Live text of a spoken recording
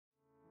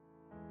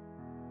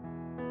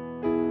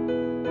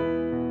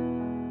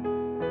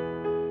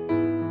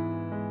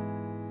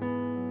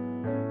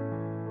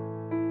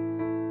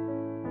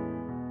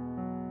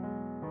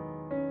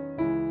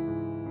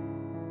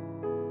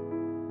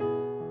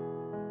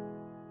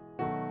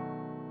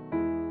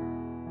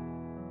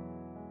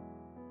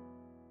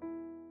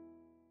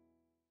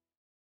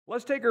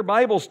Let's take our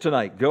Bibles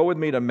tonight. Go with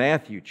me to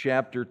Matthew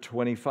chapter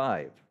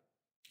 25.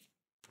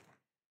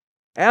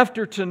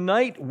 After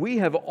tonight,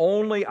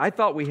 I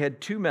thought we had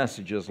 2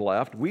 messages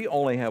left. We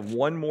only have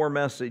 1 more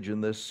message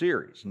in this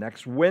series.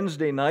 Next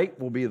Wednesday night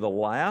will be the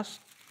last.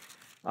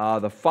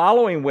 The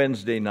following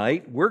Wednesday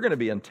night, we're going to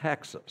be in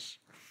Texas.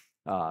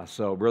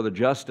 So Brother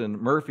Justin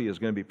Murphy is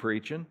going to be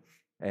preaching,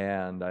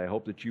 and I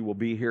hope that you will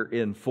be here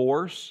in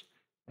force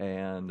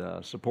and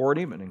support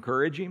him and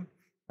encourage him.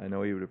 I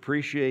know he would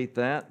appreciate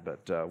that,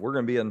 but we're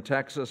going to be in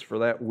Texas for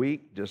that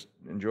week, just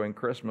enjoying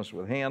Christmas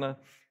with Hannah.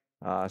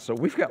 So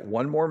we've got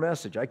 1 more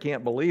message. I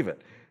can't believe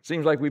it.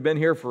 Seems like we've been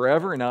here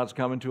forever, and now it's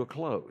coming to a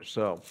close.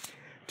 So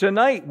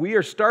tonight we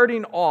are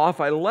starting off.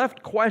 I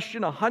left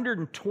question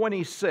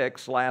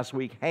 126 last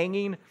week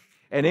hanging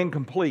and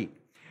incomplete.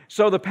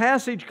 So the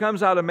passage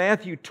comes out of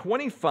Matthew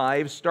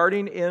 25,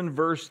 starting in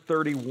verse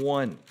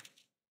 31.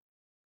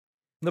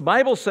 The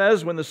Bible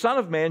says, "When the Son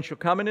of Man shall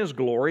come in His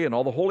glory, and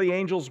all the holy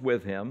angels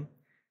with Him,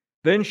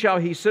 then shall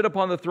He sit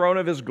upon the throne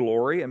of His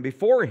glory, and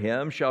before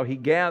Him shall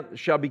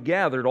be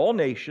gathered all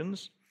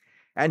nations,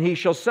 and He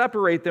shall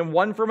separate them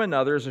one from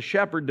another, as a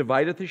shepherd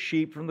divideth his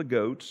sheep from the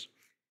goats.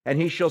 And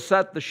He shall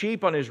set the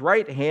sheep on His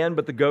right hand,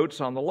 but the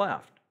goats on the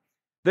left.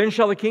 Then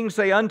shall the King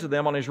say unto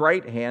them on His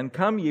right hand,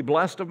 Come, ye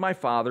blessed of my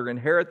Father,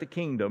 inherit the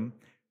kingdom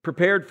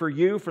prepared for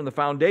you from the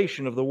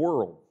foundation of the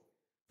world.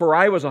 For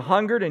I was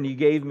hungered, and ye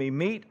gave me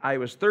meat. I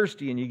was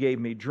thirsty, and ye gave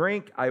me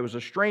drink. I was a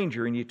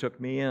stranger, and ye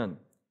took me in.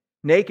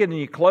 Naked, and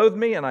ye clothed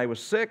me, and I was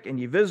sick, and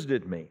ye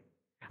visited me.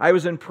 I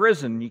was in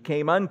prison, and ye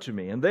came unto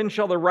me. And then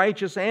shall the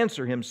righteous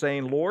answer Him,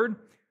 saying, Lord,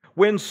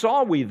 when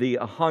saw we thee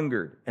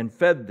hungered, and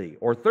fed thee,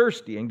 or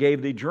thirsty, and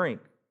gave thee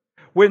drink?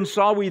 When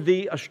saw we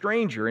thee a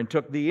stranger, and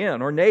took thee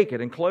in, or naked,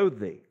 and clothed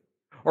thee?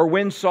 Or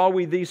when saw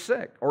we thee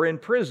sick, or in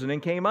prison,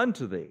 and came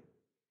unto thee?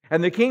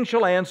 And the King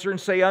shall answer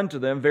and say unto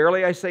them,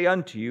 Verily I say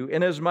unto you,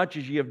 inasmuch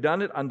as ye have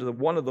done it unto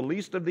one of the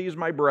least of these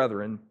my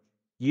brethren,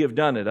 ye have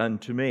done it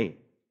unto me."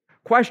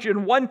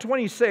 Question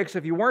 126,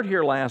 if you weren't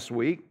here last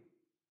week,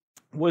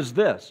 was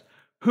this: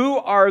 who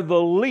are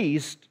the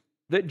least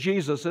that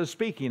Jesus is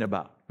speaking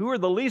about? Who are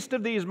the least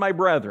of these my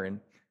brethren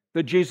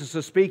that Jesus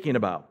is speaking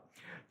about?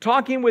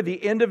 Talking with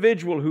the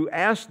individual who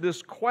asked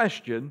this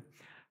question,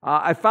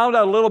 I found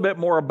out a little bit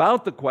more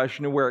about the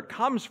question and where it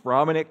comes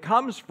from, and it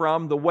comes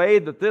from the way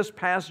that this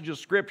passage of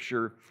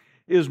Scripture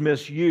is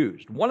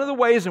misused. One of the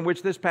ways in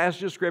which this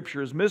passage of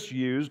Scripture is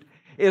misused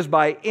is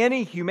by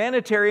any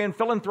humanitarian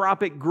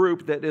philanthropic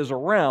group that is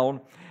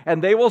around,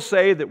 and they will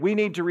say that we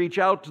need to reach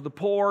out to the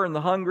poor and the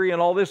hungry and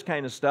all this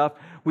kind of stuff.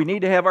 We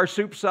need to have our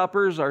soup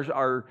suppers,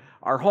 our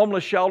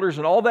homeless shelters,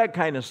 and all that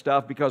kind of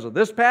stuff because of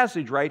this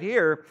passage right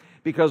here,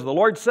 because the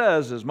Lord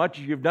says, as much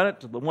as you've done it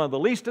to one of the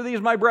least of these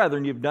my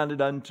brethren, you've done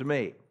it unto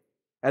me.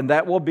 And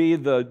that will be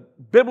the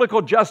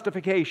biblical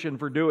justification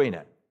for doing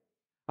it.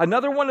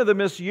 Another one of the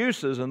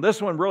misuses, and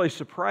this one really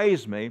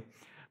surprised me,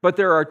 but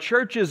there are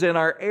churches in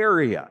our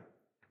area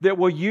that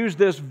will use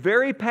this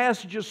very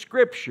passage of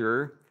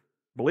Scripture,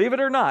 believe it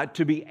or not,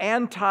 to be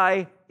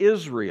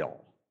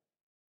anti-Israel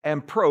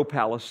and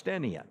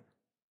pro-Palestinian.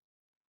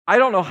 I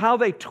don't know how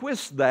they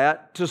twist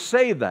that to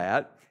say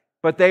that,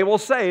 but they will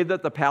say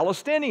that the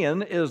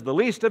Palestinian is the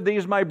least of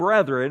these my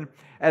brethren,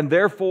 and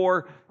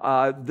therefore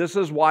this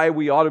is why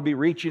we ought to be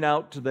reaching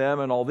out to them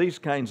and all these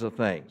kinds of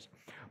things.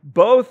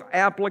 Both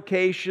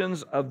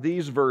applications of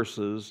these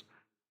verses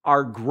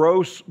are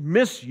gross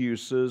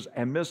misuses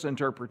and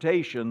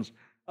misinterpretations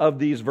of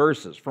these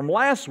verses. From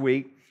last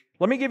week,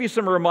 let me give you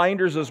some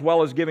reminders as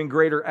well as giving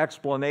greater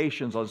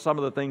explanations on some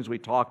of the things we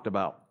talked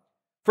about.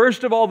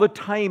 First of all, the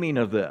timing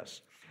of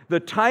this. The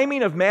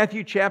timing of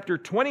Matthew chapter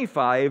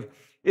 25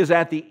 is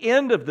at the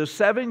end of the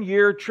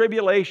 7-year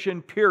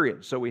tribulation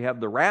period. So we have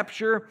the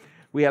rapture,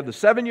 we have the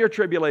 7-year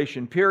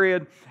tribulation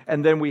period,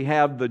 and then we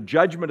have the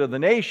judgment of the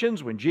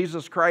nations when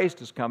Jesus Christ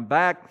has come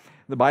back.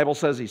 The Bible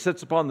says He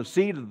sits upon the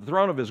seat of the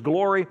throne of His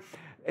glory.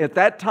 At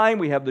that time,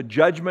 we have the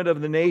judgment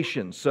of the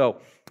nations. So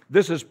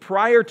this is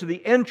prior to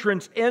the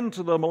entrance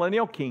into the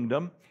millennial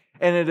kingdom,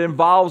 and it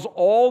involves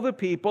all the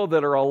people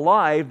that are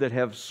alive that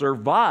have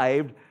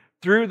survived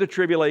through the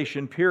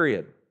tribulation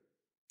period.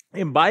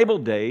 In Bible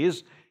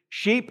days,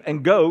 sheep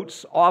and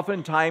goats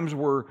oftentimes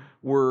were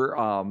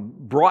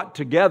brought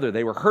together.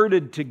 They were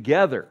herded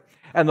together.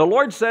 And the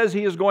Lord says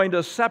He is going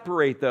to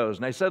separate those.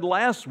 And I said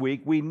last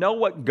week, we know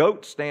what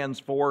goat stands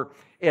for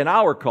in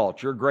our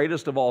culture,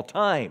 greatest of all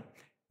time.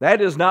 That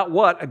is not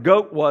what a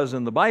goat was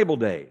in the Bible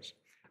days.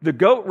 The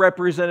goat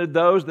represented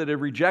those that had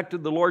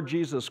rejected the Lord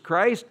Jesus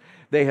Christ.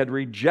 They had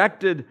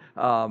rejected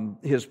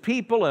His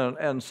people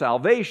and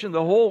salvation,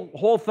 the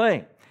whole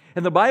thing.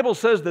 And the Bible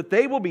says that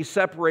they will be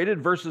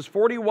separated, verses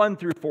 41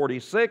 through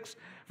 46.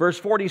 Verse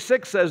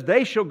 46 says,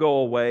 They shall go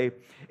away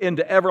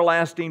into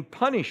everlasting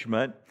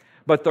punishment,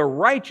 but the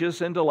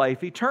righteous into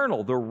life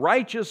eternal. The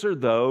righteous are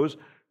those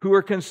who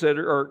are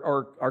considered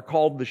or are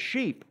called the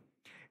sheep.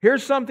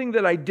 Here's something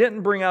that I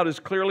didn't bring out as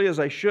clearly as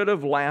I should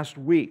have last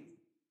week.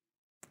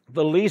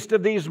 The least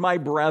of these, my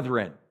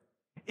brethren,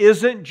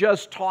 isn't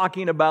just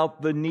talking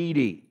about the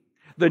needy.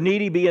 The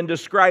needy being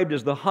described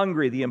as the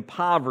hungry, the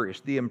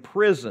impoverished, the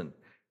imprisoned,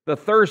 the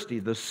thirsty,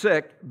 the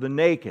sick, the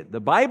naked.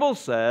 The Bible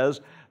says,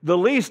 the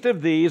least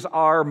of these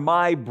are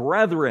my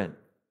brethren.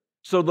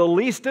 So the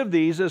least of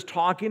these is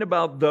talking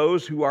about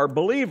those who are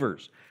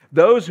believers,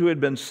 those who had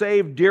been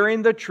saved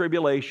during the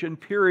tribulation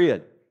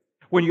period.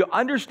 When you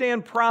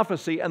understand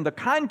prophecy and the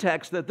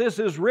context that this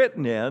is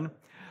written in,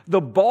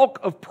 the bulk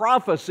of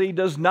prophecy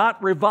does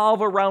not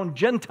revolve around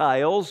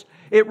Gentiles,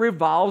 it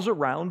revolves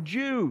around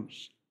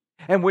Jews.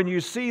 And when you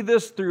see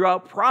this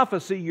throughout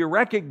prophecy, you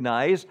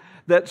recognize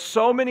that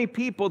so many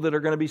people that are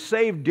going to be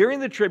saved during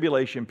the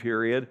tribulation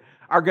period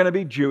are going to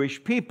be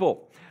Jewish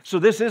people. So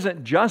this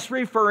isn't just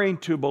referring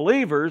to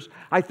believers.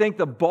 I think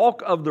the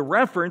bulk of the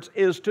reference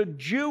is to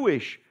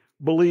Jewish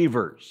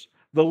believers.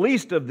 The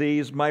least of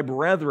these, my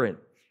brethren.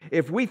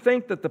 If we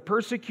think that the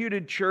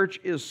persecuted church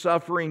is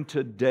suffering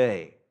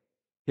today,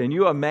 can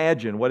you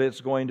imagine what it's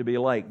going to be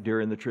like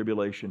during the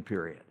tribulation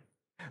period?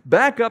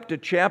 Back up to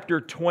chapter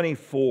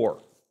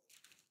 24.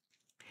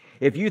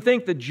 If you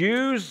think the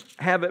Jews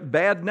have it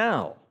bad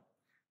now,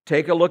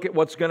 take a look at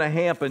what's going to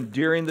happen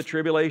during the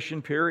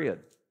tribulation period.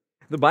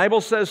 The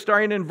Bible says,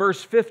 starting in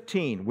verse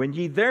 15, when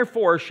ye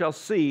therefore shall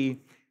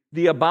see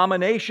the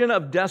abomination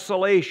of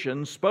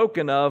desolation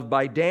spoken of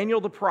by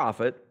Daniel the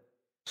prophet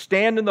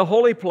stand in the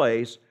holy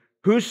place,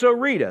 whoso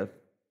readeth,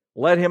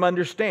 let him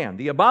understand.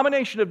 The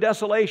abomination of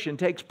desolation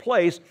takes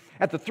place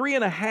at the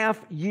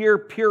 3.5-year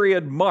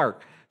period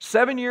mark.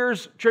 7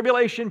 years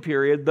tribulation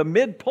period, the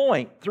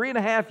midpoint,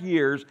 3.5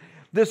 years,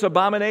 this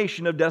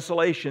abomination of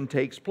desolation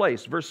takes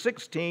place. Verse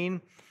 16,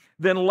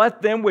 then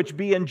let them which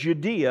be in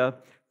Judea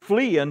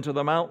flee into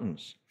the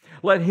mountains.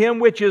 Let him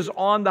which is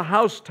on the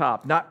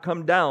housetop not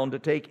come down to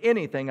take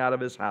anything out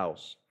of his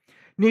house.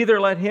 Neither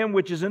let him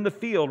which is in the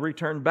field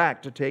return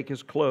back to take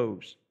his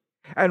clothes.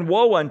 And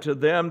woe unto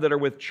them that are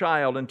with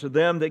child, and to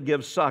them that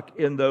give suck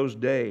in those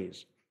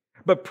days.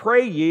 But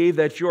pray ye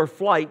that your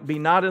flight be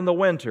not in the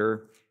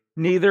winter,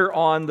 neither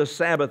on the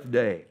Sabbath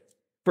day.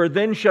 For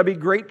then shall be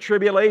great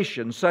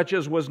tribulation, such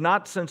as was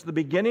not since the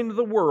beginning of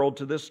the world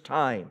to this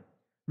time.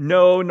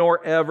 No,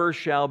 nor ever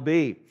shall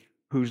be.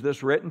 Who's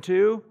this written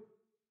to?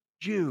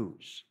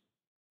 Jews.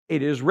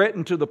 It is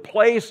written to the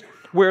place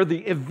where the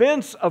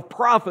events of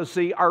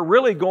prophecy are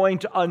really going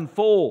to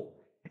unfold.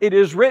 It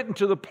is written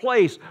to the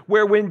place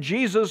where when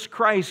Jesus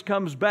Christ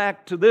comes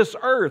back to this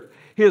earth,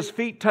 His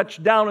feet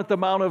touch down at the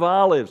Mount of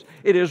Olives.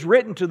 It is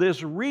written to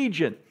this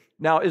region.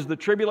 Now, is the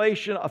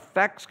tribulation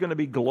effects going to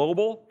be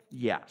global?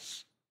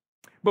 Yes.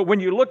 But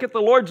when you look at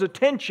the Lord's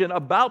attention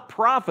about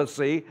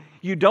prophecy,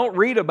 you don't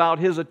read about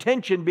His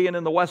attention being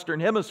in the Western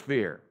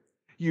Hemisphere.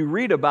 You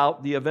read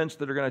about the events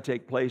that are going to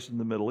take place in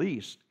the Middle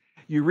East.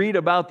 You read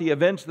about the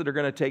events that are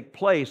going to take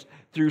place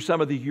through some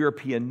of the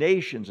European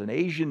nations and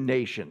Asian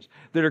nations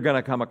that are going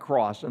to come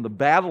across, and the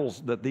battle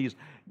that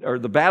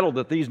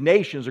these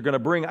nations are going to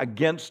bring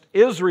against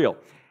Israel.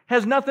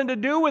 Has nothing to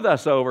do with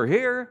us over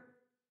here.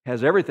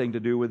 Has everything to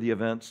do with the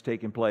events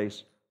taking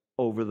place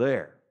over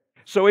there.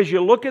 So as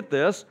you look at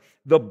this,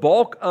 the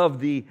bulk of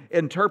the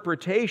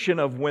interpretation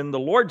of when the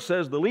Lord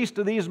says, the least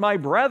of these my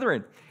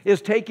brethren,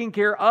 is taking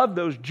care of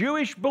those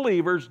Jewish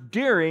believers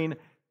during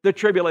the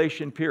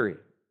tribulation period.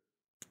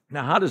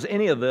 Now, how does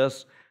any of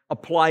this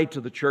apply to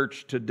the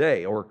church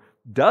today? Or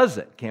does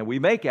it? Can we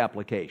make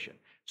application?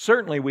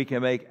 Certainly we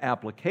can make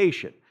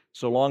application,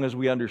 so long as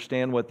we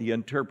understand what the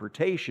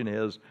interpretation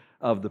is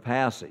of the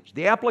passage.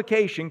 The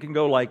application can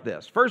go like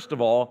this. First of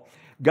all,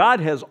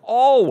 God has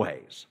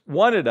always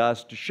wanted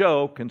us to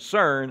show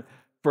concern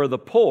for the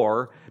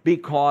poor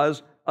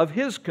because of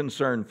His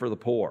concern for the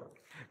poor.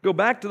 Go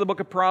back to the book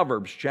of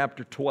Proverbs,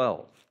 chapter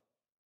 12.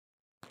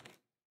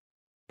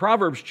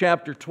 Proverbs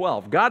chapter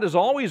 12. God has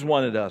always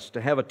wanted us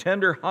to have a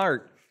tender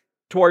heart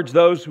towards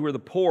those who are the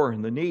poor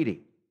and the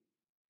needy.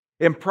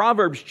 In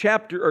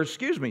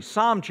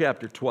Psalm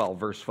chapter 12,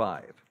 verse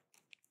 5.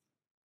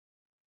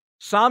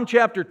 Psalm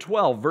chapter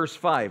 12, verse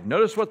 5.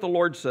 Notice what the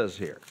Lord says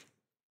here.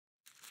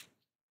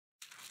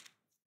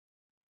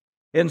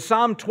 In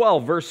Psalm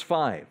 12, verse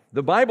 5,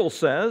 the Bible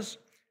says,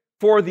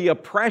 for the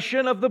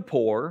oppression of the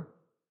poor,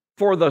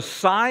 for the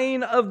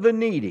sighing of the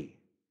needy,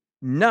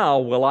 now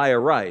will I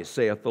arise,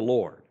 saith the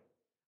Lord.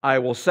 I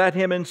will set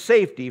him in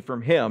safety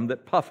from him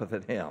that puffeth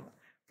at him.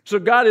 So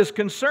God is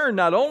concerned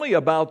not only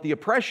about the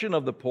oppression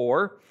of the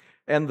poor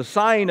and the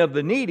sighing of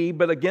the needy,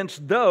 but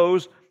against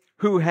those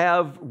who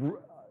have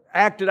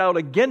acted out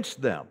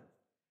against them.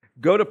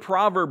 Go to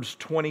Proverbs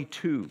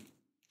 22.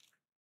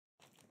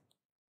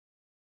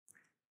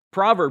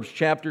 Proverbs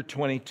chapter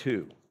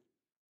 22.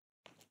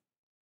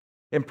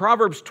 In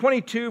Proverbs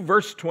 22,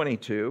 verse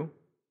 22,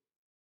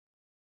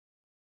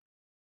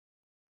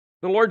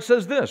 the Lord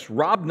says this,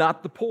 rob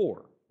not the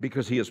poor,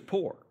 because he is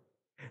poor,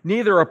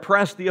 neither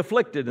oppress the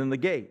afflicted in the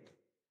gate.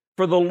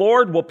 For the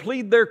Lord will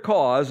plead their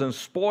cause and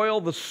spoil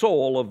the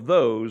soul of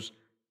those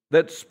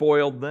that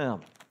spoiled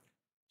them.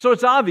 So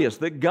it's obvious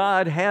that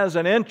God has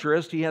an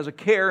interest, He has a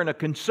care and a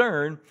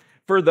concern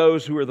for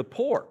those who are the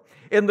poor.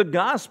 In the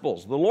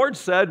Gospels, the Lord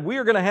said, we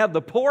are going to have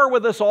the poor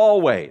with us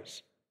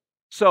always.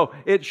 So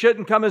it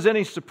shouldn't come as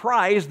any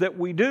surprise that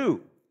we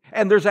do.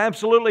 And there's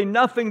absolutely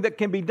nothing that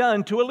can be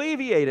done to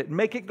alleviate it and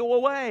make it go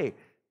away.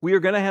 We are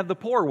going to have the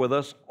poor with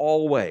us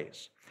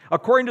always.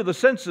 According to the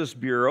Census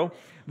Bureau,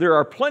 there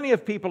are plenty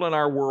of people in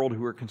our world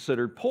who are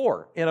considered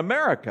poor. In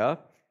America,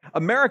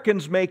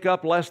 Americans make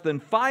up less than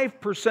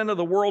 5% of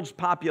the world's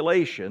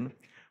population,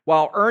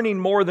 while earning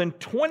more than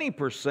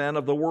 20%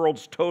 of the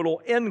world's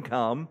total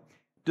income.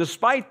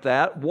 Despite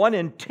that, 1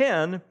 in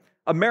 10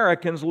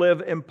 Americans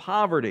live in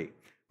poverty.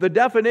 The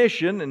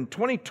definition in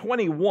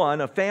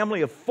 2021, a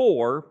family of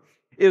 4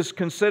 is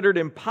considered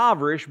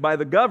impoverished by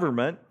the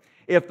government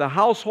if the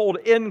household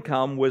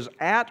income was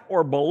at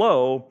or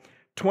below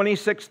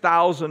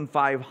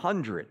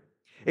 $26,500.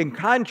 In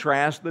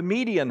contrast, the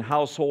median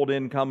household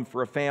income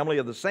for a family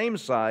of the same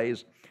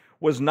size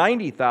was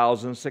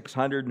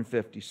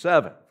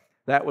 $90,657.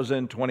 That was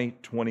in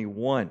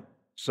 2021.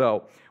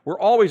 So we're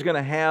always going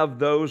to have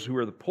those who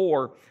are the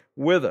poor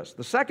with us.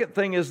 The second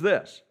thing is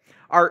this.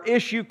 Our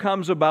issue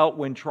comes about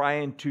when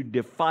trying to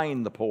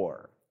define the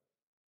poor.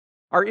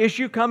 Our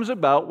issue comes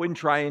about when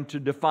trying to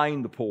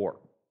define the poor.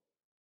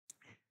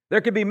 There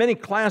could be many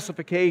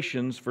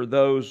classifications for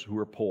those who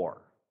are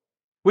poor.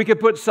 We could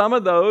put some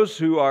of those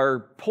who are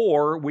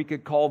poor, we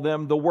could call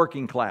them the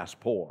working class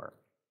poor.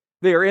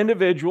 They are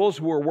individuals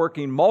who are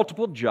working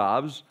multiple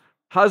jobs,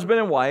 husband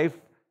and wife.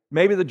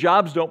 Maybe the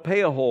jobs don't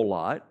pay a whole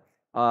lot.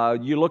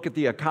 You look at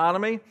the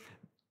economy,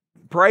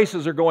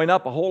 prices are going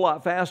up a whole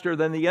lot faster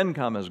than the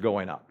income is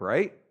going up,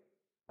 right?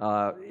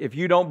 If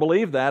you don't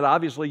believe that,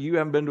 obviously you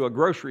haven't been to a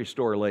grocery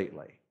store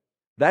lately.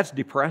 That's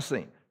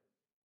depressing.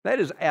 That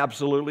is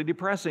absolutely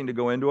depressing to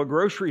go into a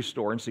grocery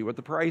store and see what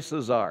the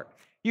prices are.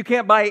 You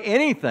can't buy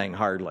anything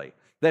hardly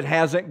that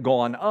hasn't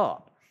gone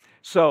up.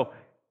 So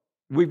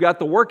we've got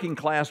the working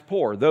class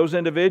poor, those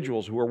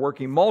individuals who are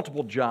working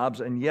multiple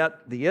jobs and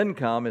yet the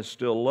income is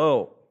still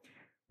low.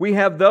 We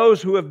have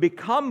those who have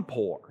become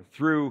poor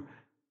through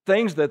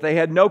things that they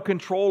had no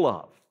control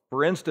of.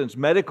 For instance,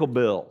 medical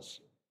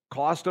bills.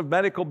 Cost of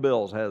medical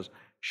bills has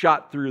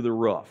shot through the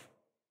roof.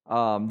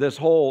 This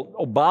whole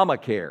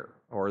Obamacare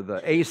or the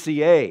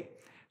ACA,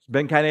 it's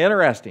been kind of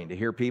interesting to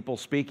hear people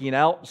speaking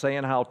out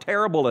saying how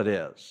terrible it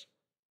is.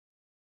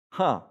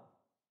 I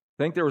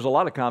think there was a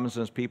lot of common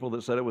sense people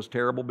that said it was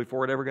terrible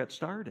before it ever got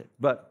started.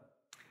 But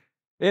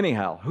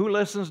anyhow, who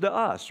listens to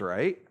us,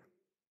 right?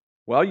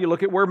 Well, you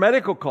look at where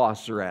medical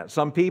costs are at.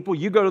 Some people,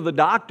 you go to the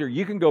doctor,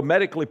 you can go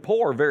medically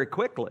poor very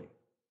quickly.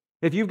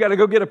 If you've got to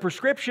go get a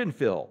prescription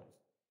filled,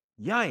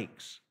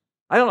 yikes.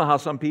 I don't know how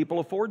some people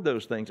afford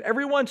those things.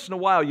 Every once in a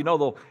while,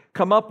 they'll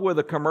come up with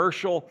a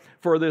commercial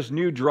for this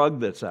new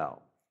drug that's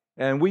out.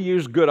 And we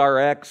use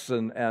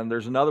GoodRx, and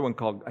there's another one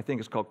called, I think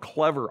it's called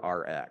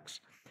CleverRx.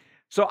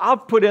 So I'll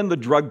put in the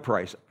drug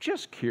price.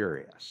 Just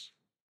curious.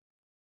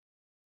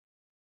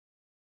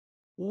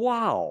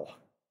 Wow.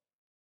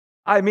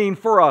 I mean,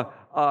 for a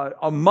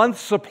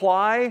month's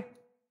supply,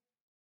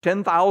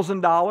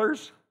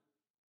 $10,000?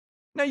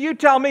 Now, you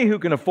tell me who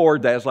can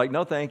afford that. It's like,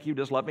 no, thank you,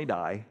 just let me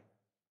die.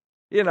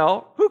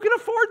 Who can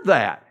afford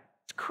that?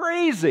 It's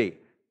crazy.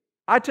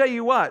 I tell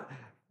you what,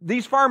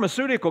 these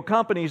pharmaceutical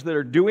companies that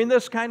are doing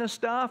this kind of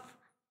stuff,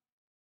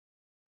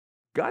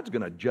 God's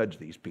going to judge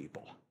these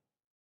people.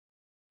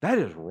 That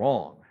is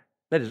wrong.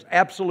 That is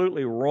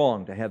absolutely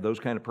wrong to have those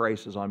kind of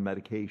prices on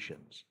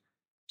medications.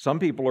 Some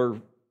people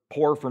are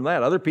poor from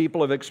that. Other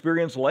people have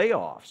experienced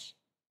layoffs.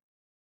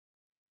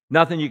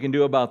 Nothing you can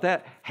do about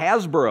that.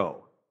 Hasbro.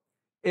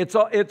 It's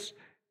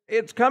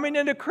coming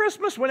into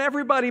Christmas when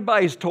everybody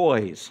buys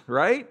toys,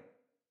 right?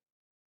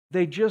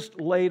 They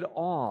just laid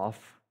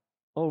off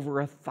over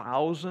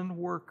 1,000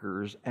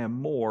 workers and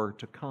more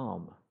to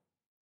come.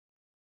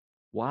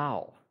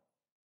 Wow.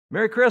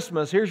 Merry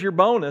Christmas. Here's your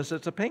bonus.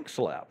 It's a pink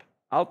slip.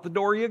 Out the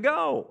door you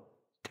go.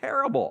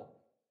 Terrible.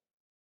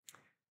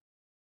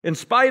 In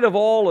spite of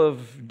all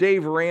of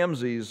Dave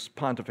Ramsey's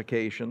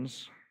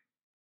pontifications,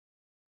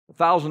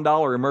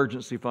 $1,000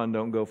 emergency fund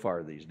don't go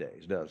far these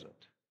days, does it?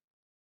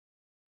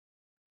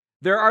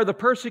 There are the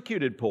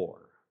persecuted poor,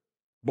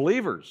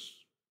 believers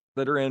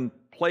that are in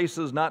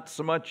places not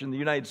so much in the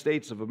United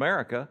States of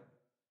America,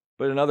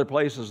 but in other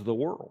places of the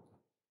world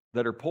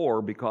that are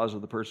poor because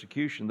of the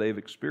persecution they've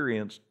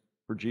experienced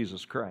for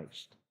Jesus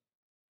Christ.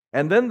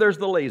 And then there's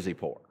the lazy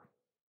poor.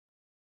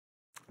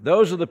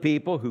 Those are the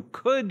people who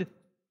could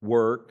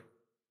work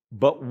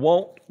but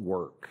won't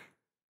work.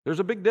 There's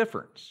a big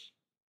difference.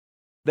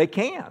 They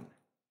can.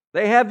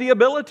 They have the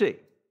ability.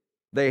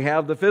 They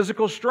have the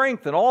physical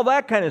strength and all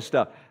that kind of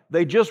stuff.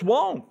 They just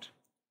won't.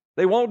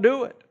 They won't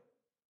do it.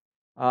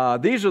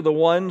 These are the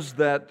ones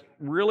that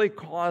really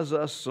cause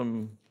us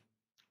some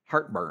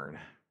heartburn.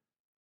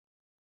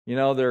 We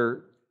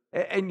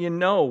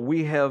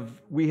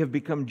have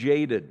become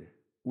jaded.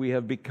 We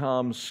have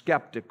become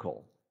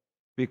skeptical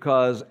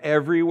because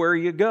everywhere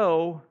you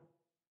go,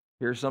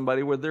 here's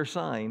somebody with their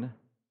sign,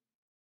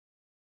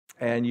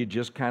 and you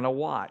just kind of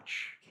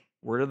watch.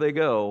 Where do they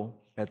go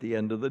at the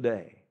end of the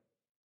day?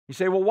 You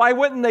say, well, why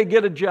wouldn't they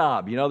get a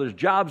job? There's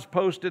jobs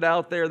posted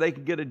out there. They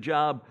could get a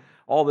job,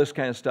 all this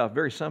kind of stuff.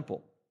 Very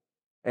simple.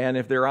 And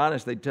if they're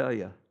honest, they'd tell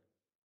you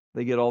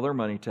they get all their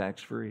money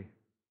tax-free.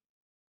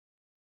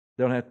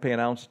 They don't have to pay an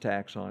ounce of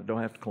tax on it.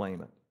 Don't have to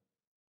claim it.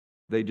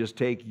 They just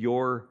take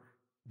your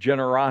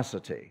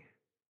generosity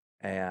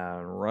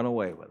and run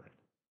away with it.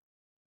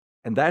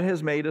 And that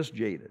has made us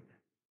jaded.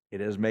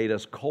 It has made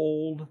us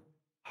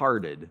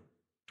cold-hearted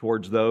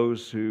towards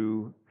those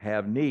who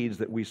have needs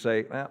that we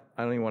say, well,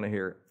 I don't even want to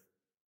hear it.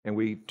 And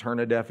we turn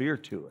a deaf ear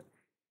to it.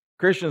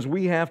 Christians,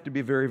 we have to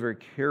be very, very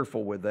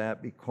careful with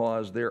that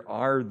because there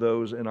are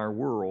those in our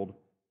world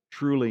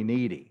truly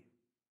needy.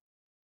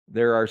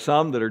 There are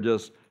some that are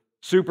just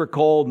super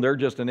cold and they're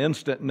just an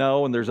instant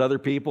no, and there's other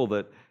people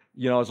that,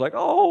 it's like,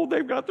 oh,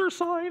 they've got their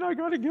sign, I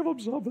got to give them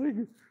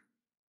something.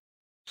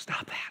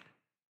 Stop that.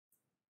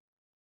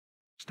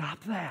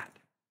 Stop that.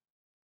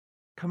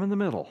 Come in the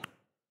middle.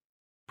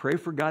 Pray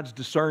for God's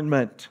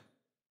discernment.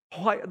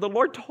 The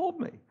Lord told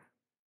me.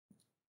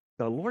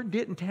 The Lord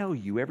didn't tell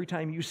you every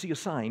time you see a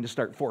sign to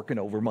start forking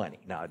over money.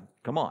 Now,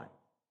 come on.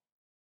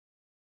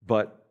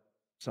 But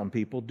some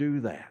people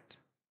do that.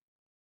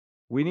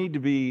 We need to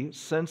be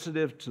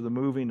sensitive to the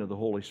moving of the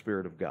Holy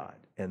Spirit of God,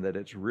 and that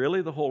it's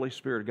really the Holy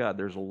Spirit of God.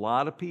 There's a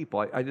lot of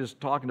people. I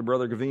just talking to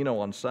Brother Gavino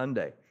on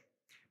Sunday.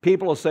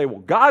 People will say,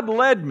 well, God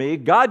led me,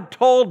 God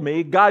told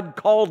me, God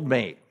called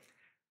me.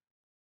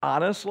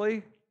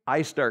 Honestly,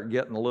 I start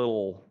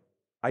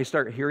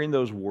hearing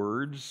those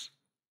words,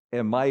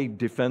 and my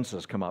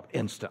defenses come up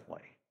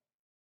instantly.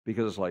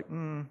 Because it's like,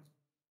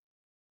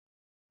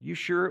 you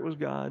sure it was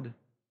God?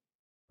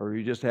 Or are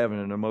you just having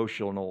an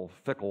emotional,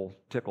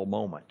 tickle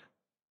moment?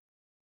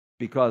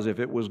 Because if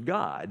it was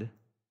God,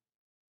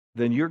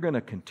 then you're going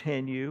to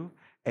continue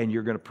and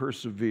you're going to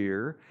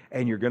persevere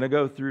and you're going to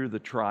go through the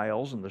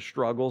trials and the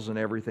struggles and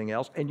everything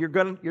else, and you're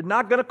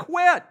not going to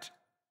quit.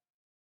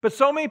 But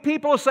so many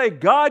people say,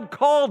 God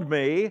called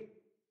me,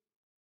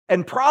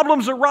 and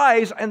problems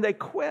arise and they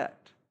quit.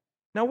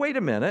 Now, wait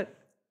a minute.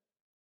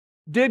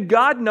 Did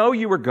God know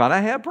you were going to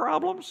have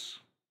problems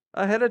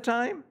ahead of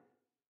time?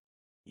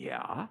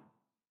 Yeah.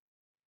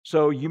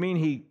 So you mean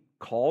He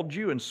called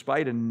you in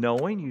spite of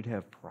knowing you'd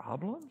have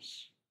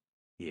problems?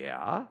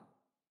 Yeah.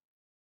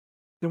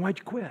 Then why'd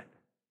you quit?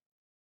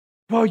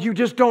 Well, you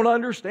just don't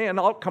understand.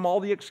 Out come all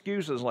the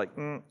excuses like,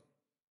 I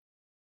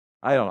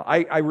don't know.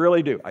 I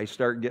really do. I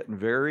start getting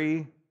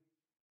very,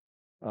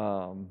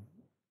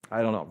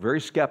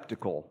 very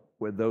skeptical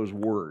with those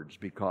words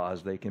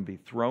because they can be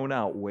thrown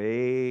out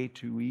way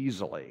too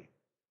easily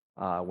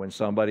when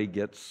somebody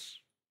gets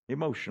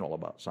emotional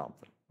about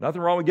something.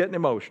 Nothing wrong with getting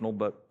emotional,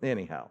 but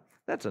anyhow,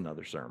 that's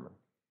another sermon.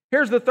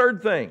 Here's the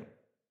third thing.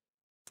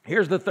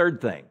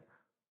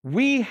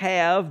 We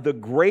have the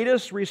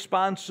greatest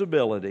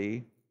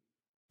responsibility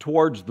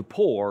towards the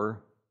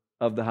poor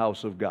of the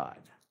house of God.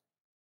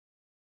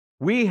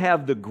 We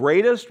have the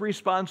greatest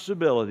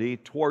responsibility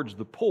towards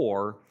the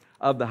poor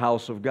of the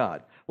house of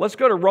God. Let's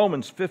go to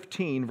Romans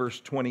 15, verse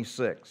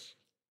 26.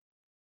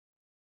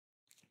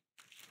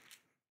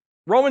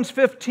 Romans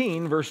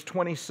 15, verse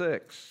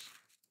 26.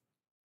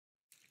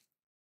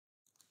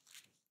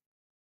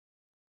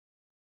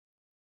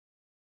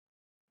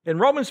 In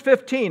Romans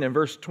 15 and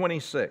verse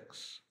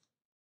 26,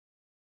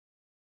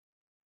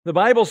 the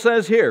Bible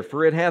says here,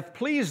 "For it hath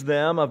pleased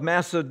them of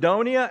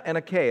Macedonia and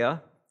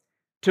Achaia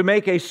to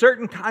make a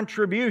certain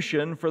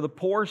contribution for the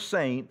poor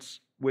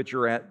saints which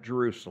are at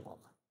Jerusalem."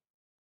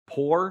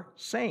 Poor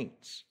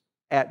saints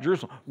at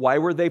Jerusalem. Why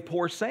were they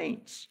poor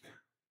saints?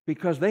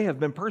 Because they have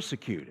been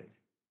persecuted.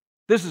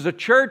 This is a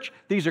church,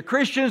 these are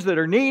Christians that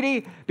are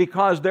needy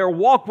because their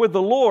walk with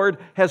the Lord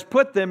has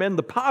put them in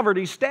the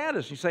poverty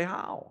status. You say,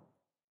 how?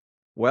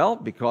 Well,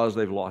 because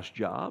they've lost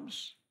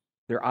jobs.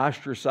 They're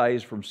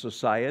ostracized from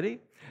society.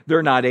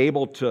 They're not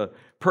able to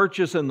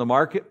purchase in the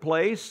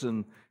marketplace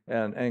and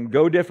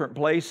go different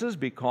places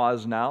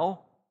because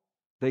now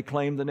they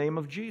claim the name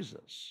of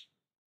Jesus.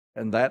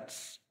 And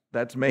that's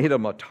made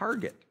them a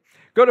target.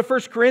 Go to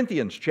 1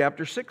 Corinthians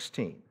chapter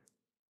 16.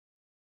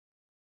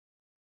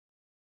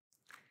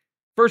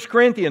 1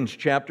 Corinthians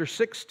chapter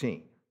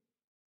 16.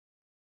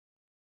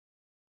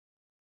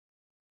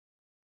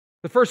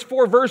 The first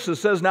 4 verses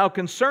says, "Now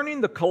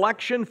concerning the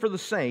collection for the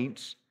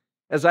saints,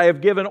 as I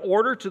have given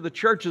order to the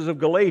churches of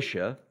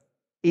Galatia,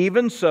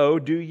 even so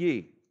do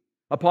ye.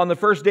 Upon the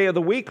first day of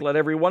the week let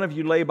every one of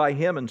you lay by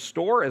him in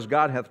store, as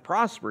God hath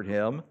prospered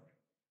him,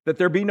 that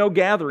there be no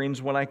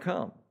gatherings when I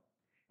come.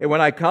 And when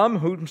I come,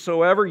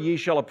 whomsoever ye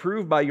shall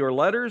approve by your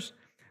letters,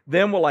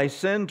 them will I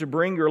send to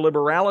bring your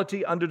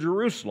liberality unto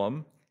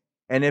Jerusalem.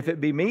 And if it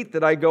be meet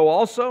that I go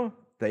also,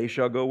 they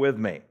shall go with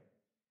me."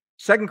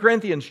 2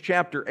 Corinthians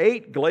chapter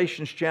 8,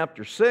 Galatians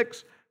chapter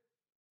 6,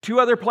 2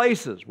 other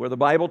places where the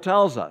Bible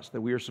tells us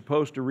that we are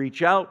supposed to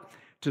reach out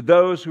to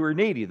those who are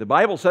needy. The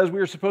Bible says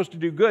we are supposed to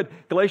do good.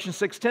 Galatians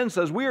 6:10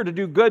 says we are to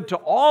do good to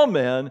all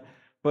men,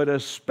 but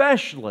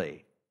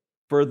especially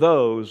for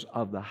those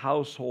of the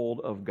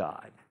household of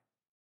God.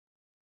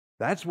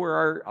 That's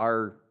where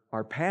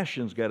our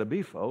passion's got to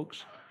be,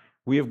 folks.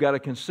 We have got to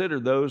consider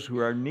those who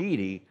are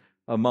needy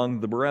among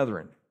the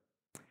brethren.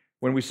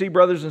 When we see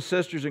brothers and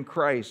sisters in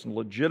Christ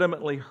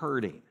legitimately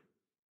hurting,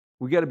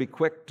 we got to be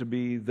quick to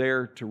be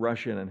there to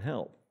rush in and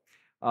help.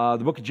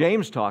 The book of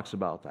James talks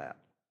about that.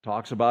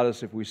 Talks about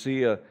us if we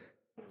see a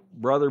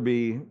brother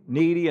be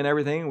needy and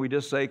everything, we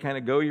just say kind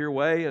of go your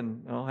way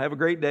and have a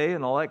great day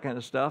and all that kind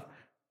of stuff.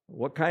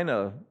 What kind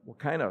of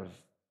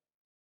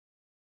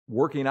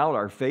working out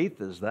our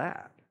faith is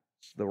that?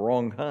 It's the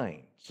wrong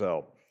kind.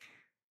 So,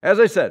 as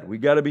I said, we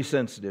got to be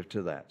sensitive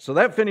to that. So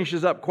that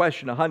finishes up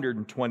question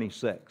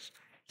 126.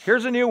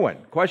 Here's a new one,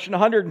 question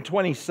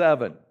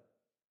 127.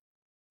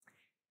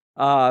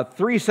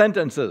 3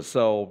 sentences,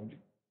 so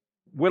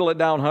whittle it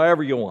down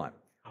however you want.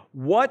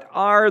 What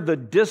are the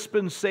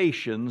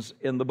dispensations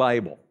in the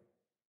Bible?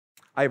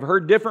 I've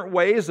heard different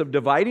ways of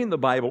dividing the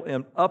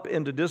Bible up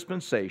into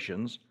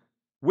dispensations.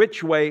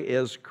 Which way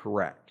is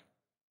correct?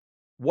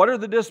 What are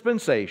the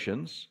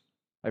dispensations?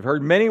 I've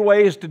heard many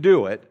ways to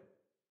do it.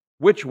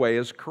 Which way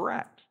is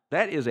correct?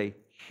 That is a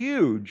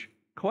huge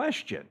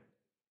question.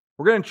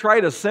 We're going to try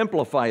to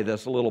simplify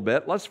this a little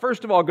bit. Let's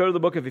first of all go to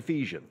the book of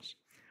Ephesians.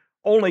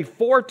 Only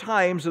 4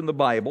 times in the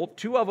Bible,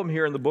 2 of them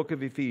here in the book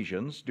of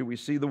Ephesians, do we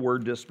see the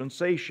word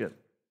dispensation.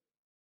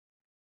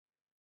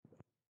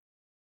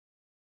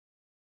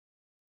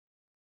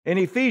 In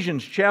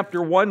Ephesians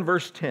chapter 1,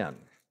 verse 10,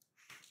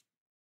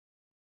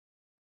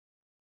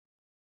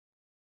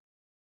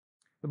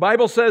 the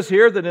Bible says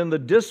here that in the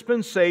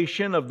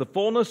dispensation of the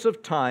fullness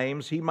of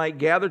times, He might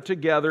gather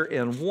together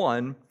in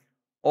one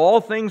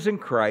all things in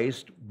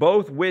Christ,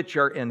 both which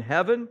are in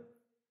heaven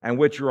and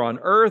which are on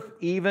earth,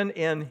 even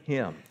in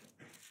Him.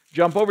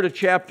 Jump over to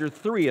chapter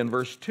 3 and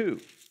verse 2.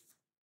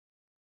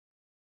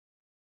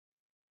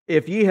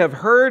 If ye have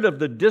heard of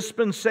the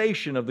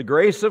dispensation of the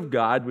grace of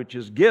God, which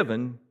is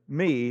given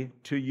me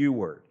to you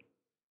word.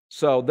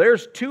 So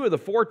there's 2 of the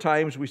 4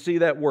 times we see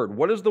that word.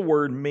 What does the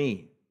word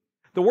mean?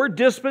 The word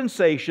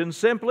dispensation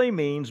simply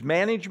means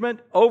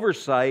management,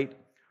 oversight,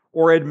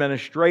 or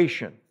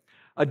administration.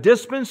 A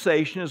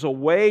dispensation is a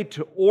way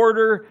to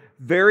order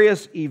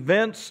various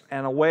events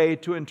and a way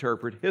to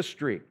interpret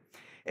history.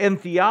 In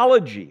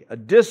theology, a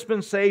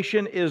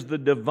dispensation is the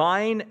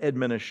divine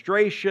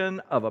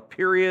administration of a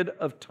period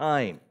of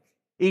time.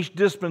 Each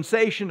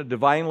dispensation a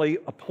divinely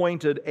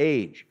appointed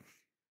age.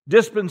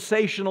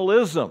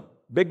 Dispensationalism,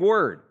 big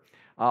word.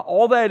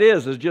 All that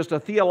is just a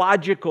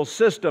theological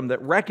system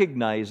that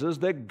recognizes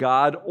that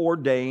God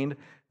ordained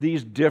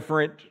these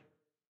different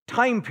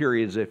time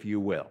periods, if you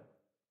will.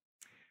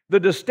 The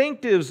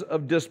distinctives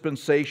of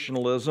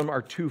dispensationalism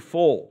are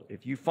twofold.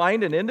 If you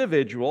find an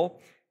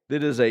individual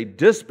that is a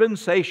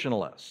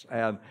dispensationalist,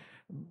 and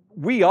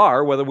we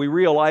are, whether we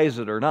realize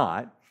it or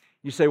not,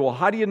 you say, well,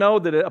 how do you know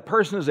that a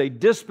person is a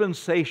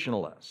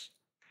dispensationalist?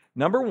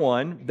 Number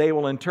one, they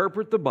will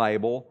interpret the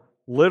Bible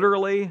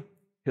literally,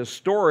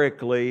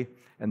 historically,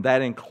 and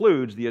that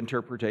includes the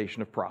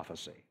interpretation of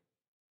prophecy.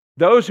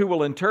 Those who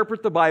will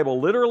interpret the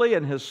Bible literally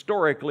and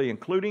historically,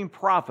 including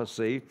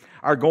prophecy,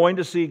 are going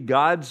to see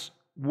God's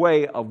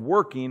way of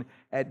working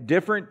at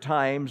different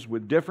times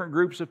with different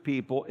groups of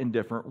people in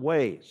different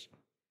ways.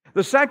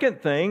 The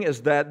second thing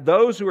is that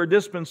those who are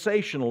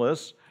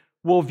dispensationalists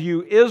will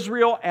view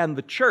Israel and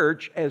the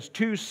church as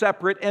 2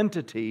 separate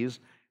entities,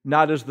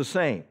 not as the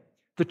same.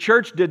 The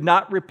church did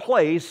not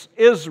replace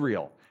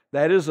Israel.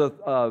 That is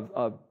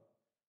a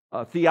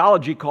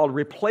theology called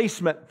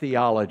replacement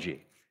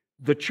theology.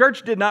 The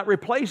church did not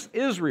replace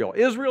Israel.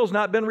 Israel's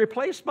not been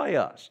replaced by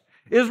us.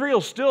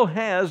 Israel still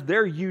has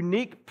their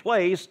unique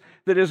place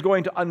that is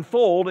going to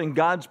unfold in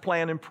God's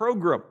plan and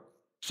program.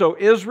 So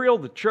Israel,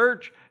 the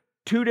church,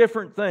 2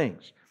 different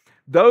things.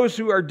 Those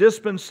who are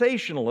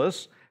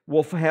dispensationalists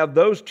will have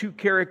those 2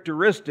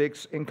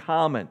 characteristics in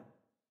common.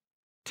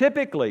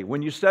 Typically,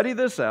 when you study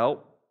this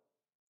out,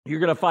 you're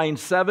going to find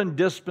 7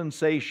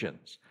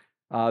 dispensations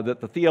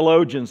that the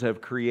theologians have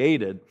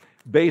created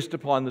based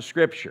upon the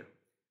Scripture.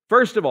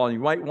 First of all, you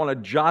might want to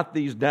jot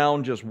these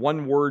down, just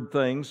one-word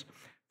things.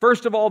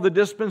 First of all, the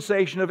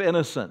dispensation of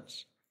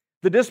innocence.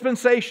 The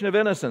dispensation of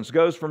innocence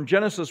goes from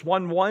Genesis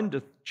 1:1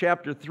 to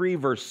chapter 3,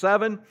 verse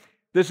 7.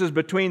 This is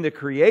between the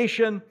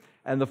creation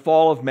and the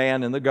fall of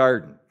man in the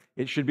garden.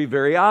 It should be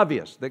very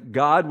obvious that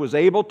God was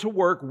able to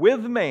work with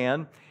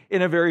man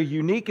in a very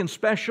unique and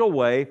special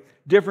way,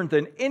 different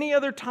than any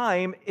other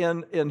time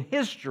in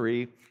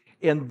history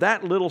in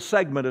that little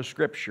segment of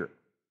Scripture.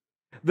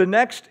 The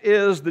next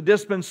is the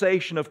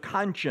dispensation of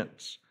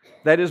conscience.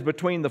 That is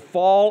between the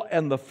fall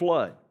and the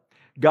flood.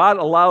 God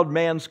allowed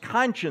man's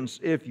conscience,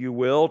 if you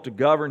will, to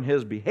govern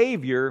his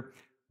behavior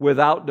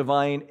without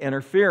divine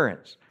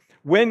interference.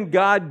 When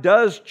God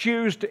does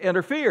choose to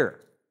interfere,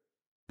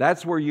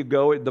 that's where you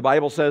go. The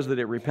Bible says that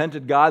it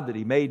repented God that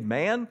He made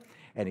man,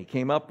 and He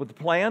came up with the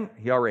plan.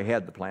 He already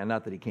had the plan,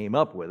 not that He came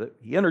up with it.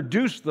 He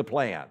introduced the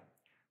plan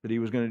that He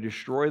was going to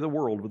destroy the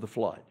world with the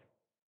flood.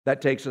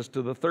 That takes us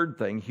to the third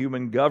thing,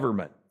 human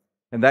government.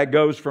 And that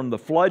goes from the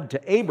flood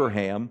to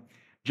Abraham,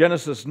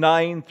 Genesis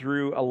 9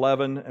 through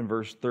 11 and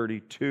verse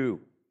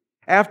 32.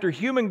 After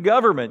human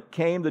government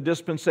came the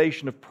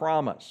dispensation of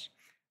promise.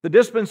 The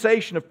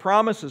dispensation of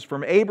promise is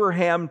from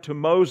Abraham to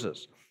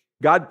Moses.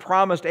 God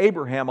promised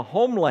Abraham a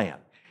homeland.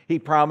 He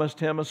promised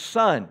him a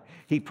son.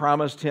 He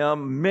promised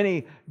him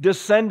many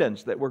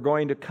descendants that were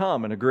going to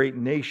come and a great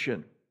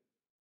nation.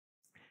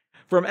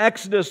 From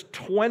Exodus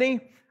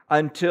 20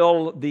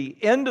 until the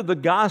end of the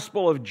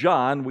Gospel of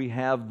John, we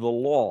have the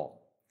law.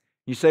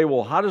 You say,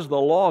 well, how does the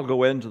law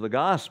go into the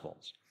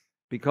Gospels?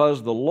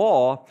 Because the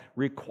law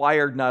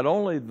required not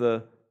only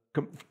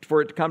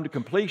for it to come to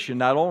completion,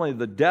 not only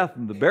the death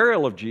and the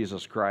burial of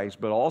Jesus Christ,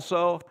 but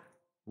also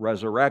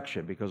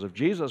resurrection. Because if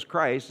Jesus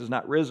Christ is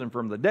not risen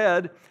from the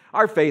dead,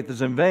 our faith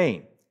is in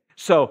vain.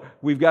 So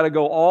we've got to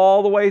go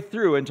all the way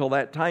through until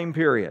that time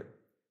period.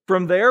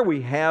 From there,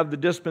 we have the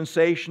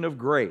dispensation of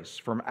grace,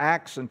 from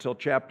Acts until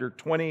chapter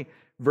 20,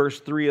 verse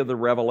 3 of the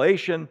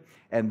Revelation,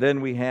 and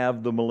then we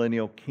have the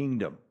millennial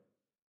kingdom.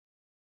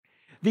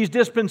 These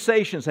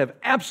dispensations have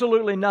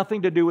absolutely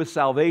nothing to do with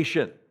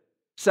salvation.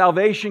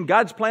 Salvation,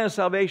 God's plan of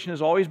salvation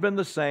has always been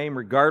the same,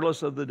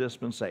 regardless of the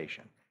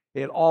dispensation.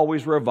 It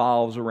always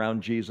revolves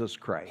around Jesus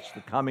Christ,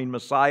 the coming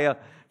Messiah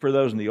for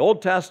those in the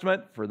Old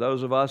Testament, for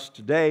those of us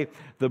today,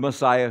 the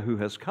Messiah who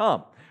has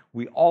come.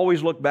 We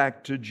always look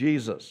back to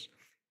Jesus.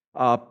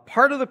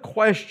 Part of the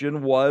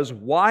question was,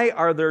 why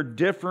are there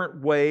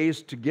different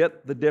ways to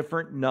get the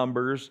different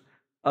numbers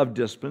of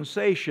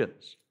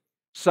dispensations?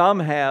 Some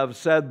have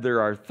said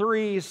there are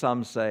 3,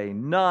 some say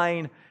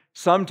 9,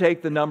 some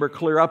take the number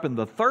clear up in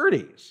the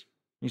 30s.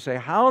 You say,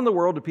 how in the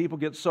world do people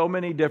get so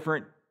many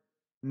different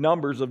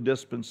numbers of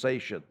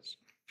dispensations?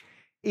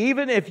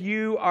 Even if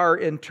you are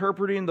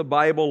interpreting the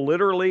Bible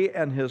literally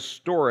and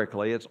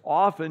historically, it's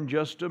often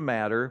just a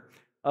matter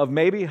of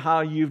maybe how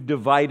you've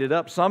divided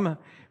up. Some,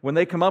 when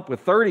they come up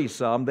with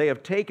 30-some, they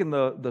have taken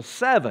the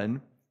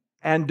 7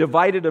 and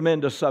divided them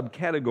into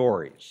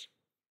subcategories.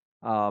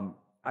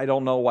 I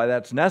don't know why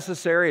that's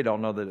necessary. I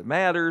don't know that it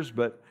matters,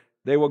 but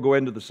they will go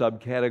into the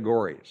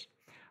subcategories.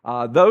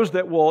 Those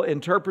that will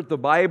interpret the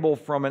Bible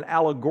from an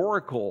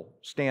allegorical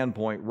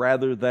standpoint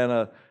rather than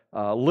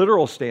a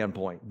literal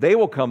standpoint, they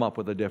will come up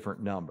with a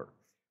different number.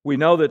 We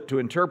know that to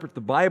interpret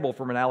the Bible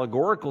from an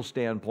allegorical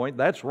standpoint,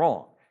 that's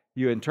wrong.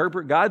 You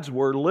interpret God's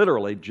Word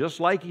literally, just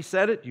like He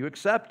said it, you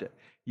accept it.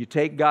 You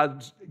take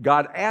God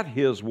at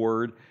His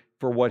Word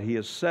for what He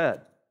has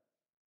said.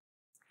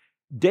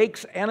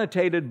 Dake's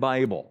Annotated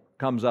Bible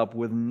comes up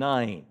with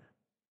 9.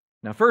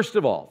 Now, first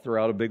of all,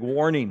 throw out a big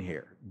warning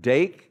here.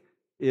 Dake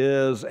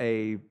is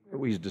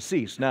he's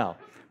deceased now,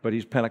 but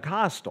he's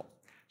Pentecostal.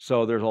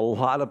 So there's a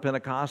lot of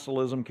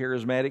Pentecostalism,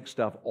 charismatic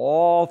stuff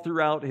all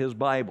throughout his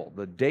Bible.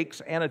 The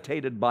Dake's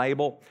Annotated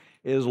Bible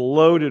is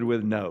loaded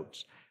with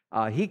notes.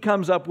 He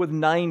comes up with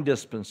 9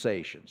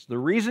 dispensations. The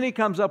reason he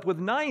comes up with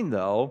 9,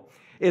 though,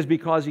 is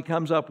because he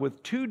comes up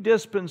with 2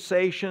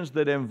 dispensations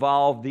that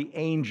involve the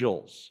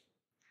angels.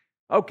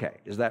 Okay,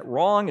 is that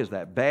wrong? Is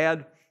that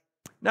bad?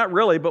 Not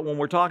really, but when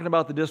we're talking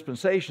about the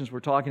dispensations, we're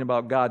talking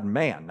about God and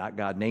man, not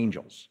God and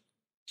angels.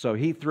 So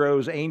he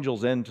throws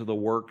angels into the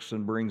works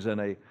and brings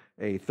in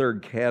a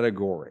third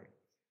category.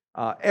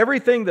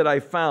 Everything that I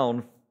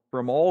found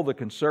from all the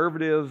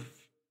conservative,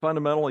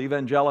 fundamental,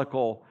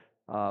 evangelical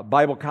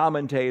Bible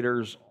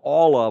commentators,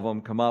 all of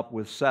them come up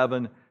with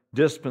 7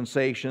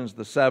 dispensations,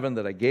 the 7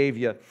 that I gave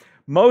you.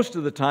 Most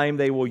of the time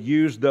they will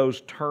use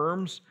those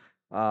terms.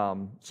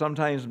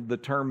 Sometimes the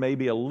term may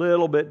be a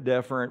little bit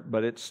different,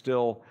 but it's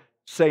still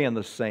saying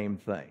the same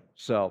thing.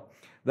 So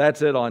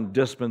that's it on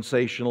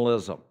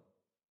dispensationalism.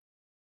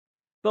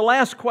 The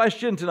last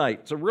question tonight,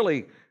 it's a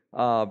really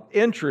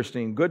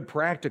interesting, good,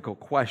 practical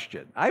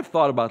question. I've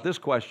thought about this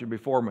question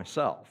before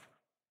myself.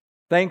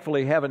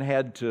 Thankfully, haven't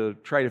had to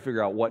try to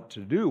figure out what to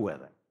do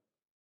with it.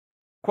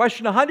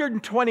 Question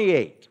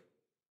 128.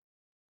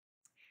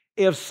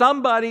 If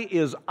somebody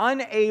is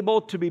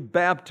unable to be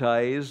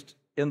baptized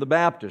in the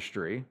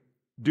baptistry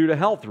due to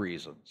health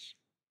reasons,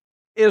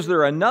 is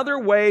there another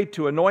way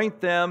to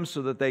anoint them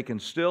so that they can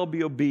still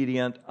be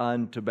obedient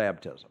unto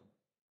baptism?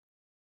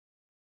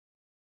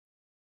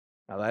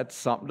 Now that's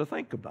something to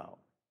think about.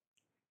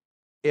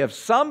 If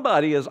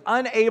somebody is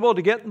unable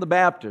to get in the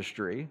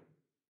baptistry,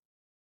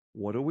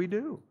 what do we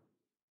do?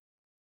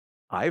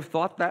 I've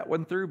thought that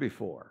one through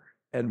before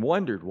and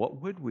wondered,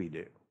 what would we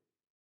do?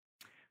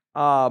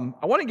 I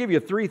want to give you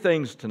 3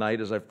 things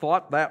tonight as I've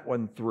thought that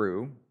one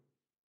through.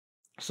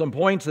 Some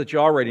points that you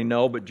already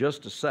know, but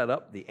just to set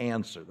up the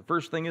answer. The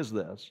first thing is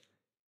this.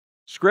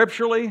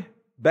 Scripturally,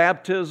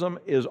 baptism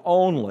is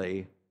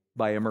only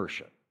by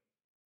immersion.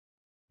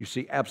 You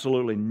see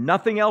absolutely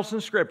nothing else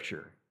in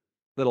Scripture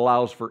that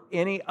allows for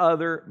any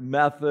other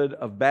method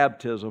of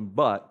baptism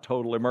but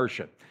total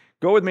immersion.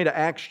 Go with me to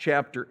Acts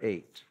chapter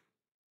 8.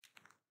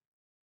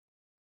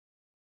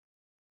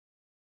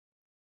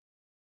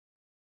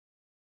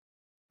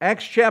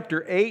 Acts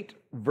chapter 8,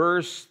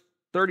 verse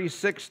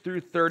 36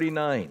 through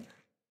 39.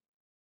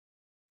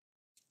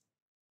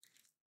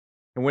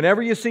 And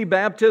whenever you see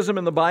baptism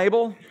in the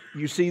Bible,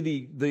 you see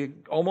the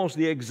almost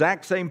the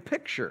exact same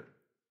picture.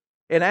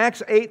 In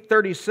Acts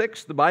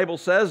 8:36, the Bible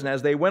says, "And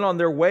as they went on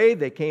their way,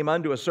 they came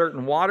unto a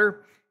certain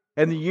water.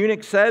 And the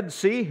eunuch said,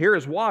 See, here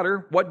is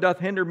water. What doth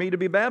hinder me to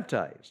be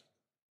baptized?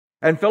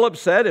 And Philip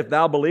said, If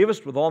thou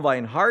believest with all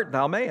thine heart,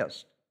 thou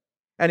mayest.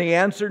 And he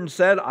answered and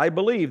said, I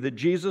believe that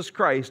Jesus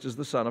Christ is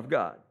the Son of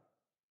God.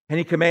 And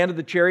he commanded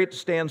the chariot to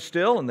stand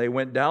still, and they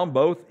went down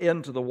both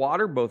into the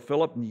water, both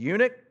Philip and the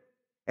eunuch.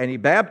 And he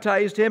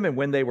baptized him, and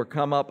when they were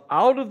come up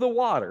out of the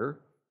water,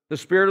 the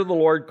Spirit of the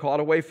Lord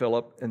caught away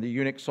Philip, and the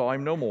eunuch saw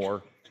him no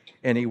more,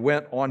 and he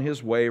went on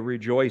his way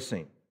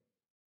rejoicing.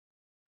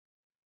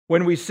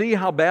 When we see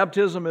how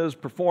baptism is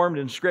performed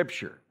in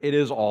Scripture, it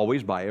is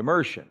always by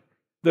immersion.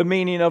 The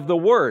meaning of the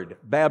word,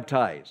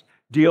 baptize,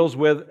 deals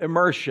with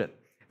immersion.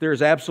 There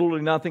is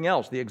absolutely nothing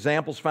else. The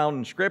examples found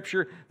in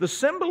Scripture, the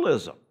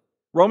symbolism.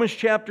 Romans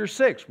chapter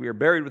 6, we are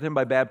buried with him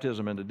by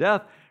baptism into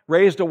death,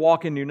 raised to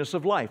walk in newness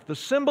of life. The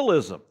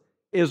symbolism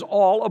is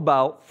all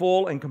about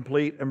full and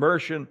complete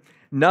immersion.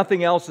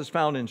 Nothing else is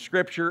found in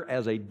Scripture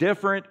as a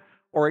different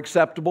or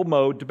acceptable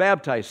mode to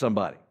baptize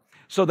somebody.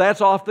 So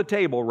that's off the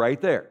table right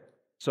there.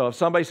 So if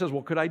somebody says,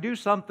 well, could I do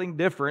something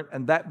different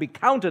and that be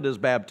counted as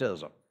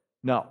baptism?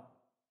 No,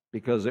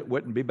 because it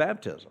wouldn't be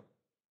baptism.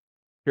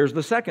 Here's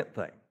the second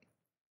thing.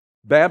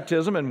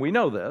 Baptism, and we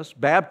know this,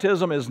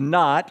 baptism is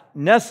not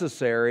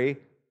necessary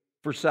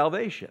for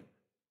salvation.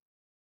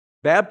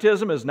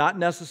 Baptism is not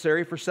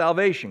necessary for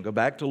salvation. Go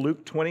back to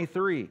Luke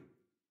 23.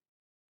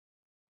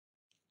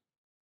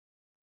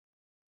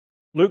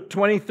 Luke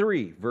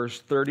 23,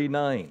 verse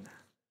 39.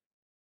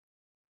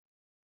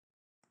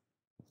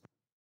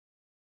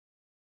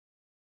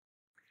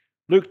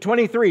 Luke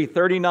 23,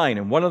 39,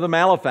 and one of the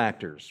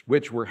malefactors,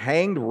 which were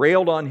hanged,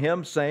 railed on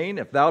him, saying,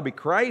 If thou be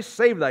Christ,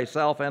 save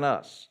thyself and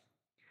us.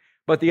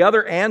 But the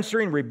other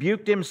answering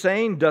rebuked him,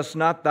 saying, Dost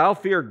not thou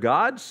fear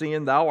God,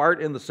 seeing thou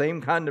art in the same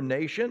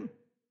condemnation?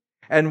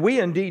 And we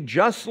indeed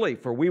justly,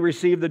 for we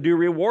receive the due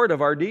reward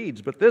of our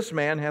deeds, but this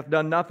man hath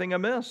done nothing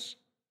amiss.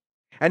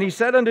 And he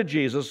said unto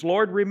Jesus,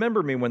 Lord,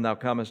 remember me when thou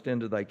comest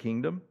into thy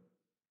kingdom.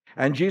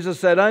 And Jesus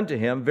said unto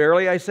him,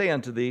 Verily I say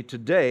unto thee,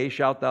 today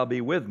shalt thou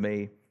be with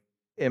me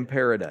in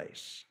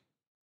paradise.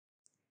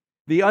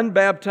 The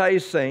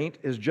unbaptized saint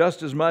is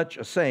just as much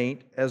a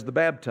saint as the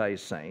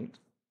baptized saint,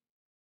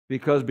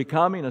 because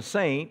becoming a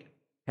saint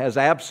has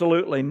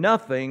absolutely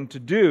nothing to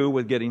do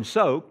with getting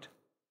soaked.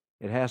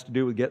 It has to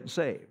do with getting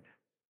saved.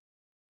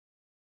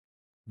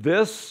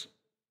 This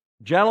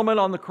gentleman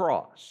on the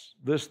cross,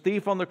 this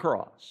thief on the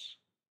cross,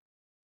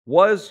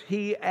 was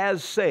he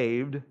as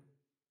saved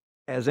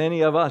as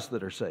any of us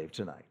that are saved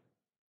tonight?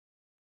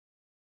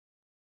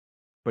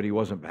 But he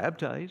wasn't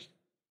baptized.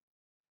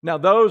 Now,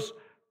 those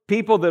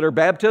people that are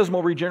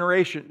baptismal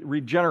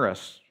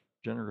regeneralists,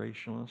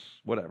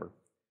 whatever,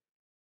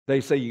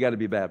 they say you got to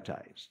be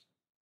baptized.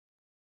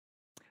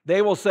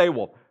 They will say,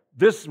 well,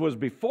 this was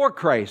before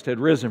Christ had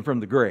risen from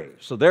the grave,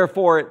 so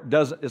therefore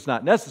it's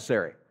not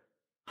necessary.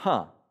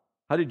 How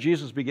did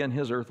Jesus begin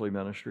his earthly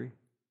ministry?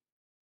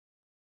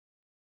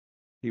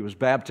 He was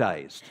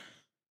baptized.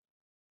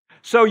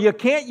 So you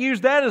can't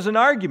use that as an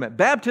argument.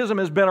 Baptism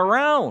has been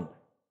around.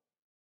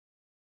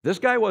 This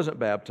guy wasn't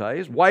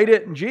baptized. Why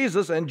didn't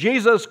Jesus? And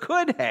Jesus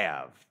could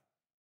have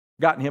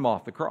gotten him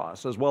off the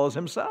cross as well as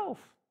himself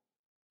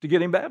to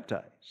get him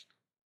baptized.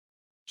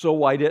 So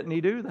why didn't he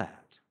do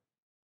that?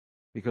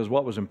 Because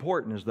what was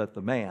important is that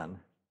the man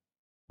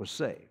was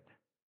saved,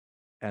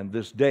 and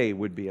this day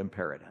would be in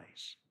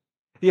paradise.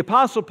 The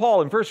Apostle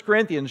Paul in 1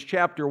 Corinthians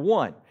chapter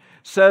 1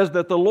 says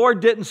that the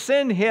Lord didn't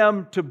send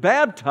him to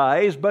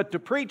baptize, but to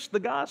preach the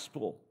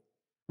gospel.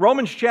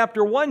 Romans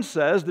chapter 1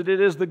 says that it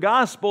is the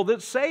gospel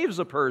that saves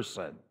a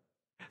person.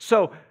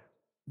 So,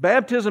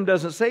 baptism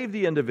doesn't save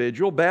the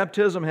individual.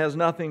 Baptism has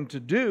nothing to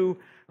do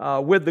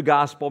with the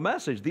gospel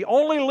message. The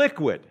only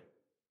liquid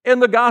in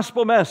the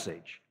gospel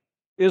message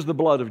is the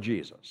blood of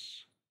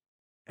Jesus.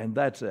 And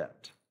that's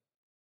it.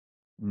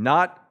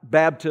 Not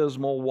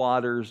baptismal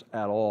waters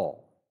at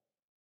all.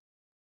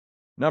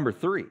 Number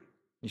 3,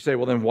 you say,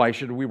 well, then why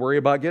should we worry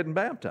about getting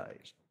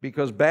baptized?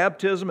 Because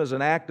baptism is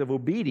an act of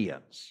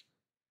obedience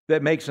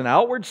that makes an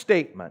outward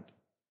statement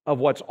of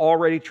what's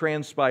already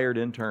transpired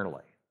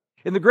internally.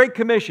 In the Great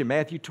Commission,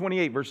 Matthew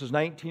 28, verses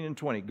 19 and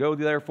 20, go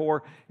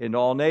therefore into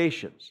all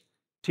nations,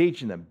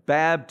 teaching them,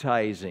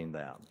 baptizing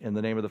them in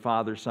the name of the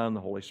Father, Son, and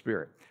the Holy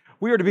Spirit.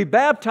 We are to be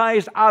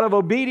baptized out of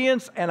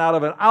obedience and out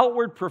of an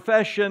outward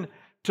profession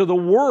to the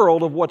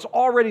world of what's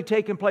already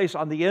taken place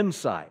on the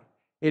inside.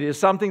 It is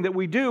something that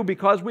we do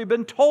because we've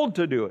been told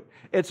to do it.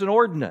 It's an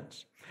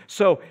ordinance.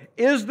 So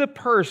is the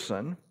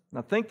person,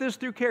 now think this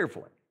through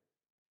carefully,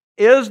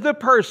 is the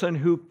person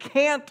who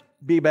can't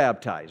be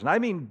baptized, and I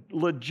mean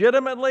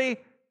legitimately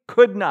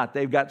could not,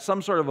 they've got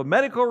some sort of a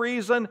medical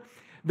reason,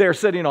 they're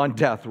sitting on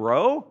death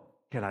row.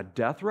 Can a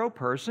death row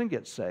person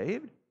get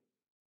saved?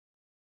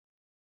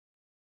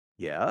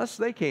 Yes,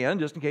 they can,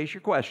 just in case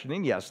you're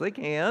questioning. Yes, they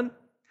can.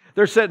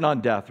 They're sitting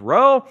on death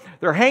row.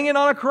 They're hanging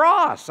on a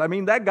cross. I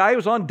mean, that guy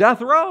was on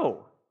death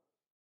row.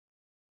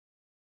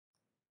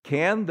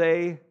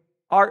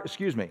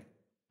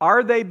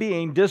 Are they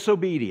being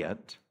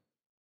disobedient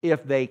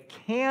if they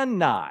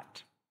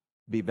cannot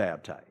be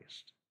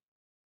baptized?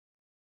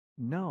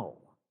 No.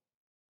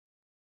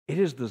 It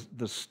is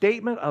the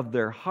statement of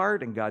their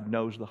heart, and God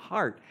knows the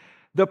heart.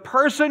 The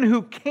person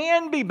who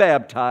can be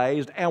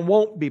baptized and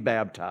won't be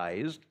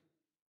baptized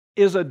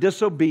is a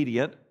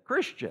disobedient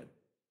Christian.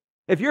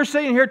 If you're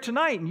sitting here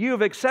tonight and you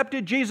have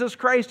accepted Jesus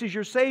Christ as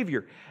your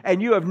Savior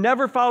and you have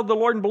never followed the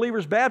Lord in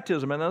believer's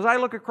baptism, and as I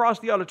look across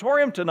the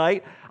auditorium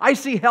tonight, I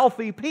see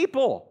healthy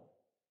people.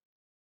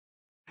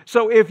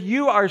 So if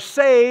you are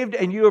saved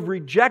and you have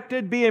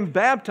rejected being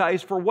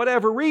baptized for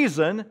whatever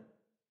reason,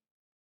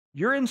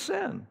 you're in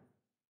sin.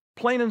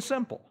 Plain and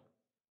simple.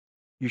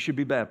 You should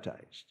be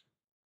baptized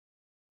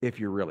if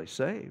you're really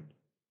saved.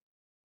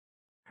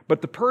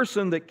 But the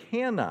person that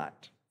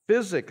cannot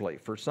physically,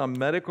 for some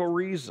medical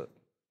reason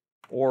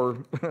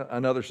or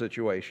another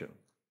situation,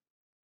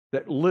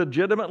 that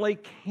legitimately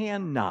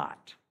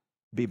cannot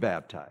be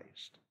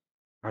baptized,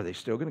 are they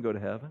still going to go to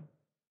heaven?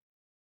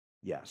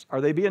 Yes.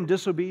 Are they being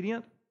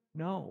disobedient?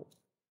 No.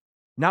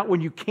 Not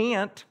when you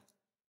can't.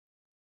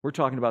 We're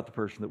talking about the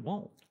person that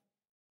won't.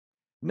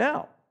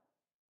 Now,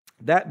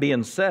 that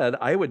being said,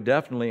 I would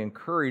definitely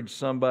encourage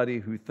somebody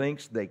who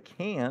thinks they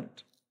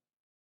can't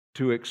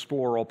to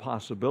explore all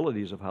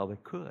possibilities of how they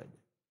could.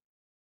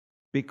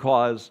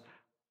 Because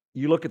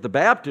you look at the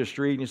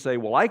baptistry and you say,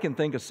 well, I can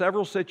think of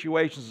several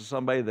situations of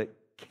somebody that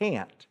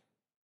can't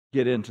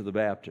get into the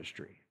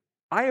baptistry.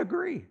 I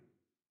agree.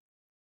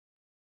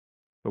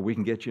 But we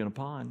can get you in a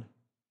pond.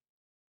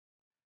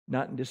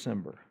 Not in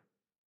December.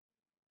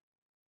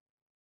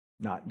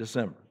 Not in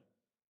December.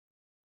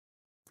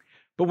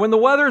 But when the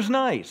weather's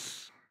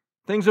nice,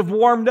 things have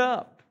warmed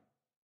up,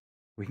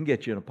 we can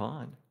get you in a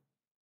pond.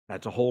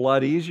 That's a whole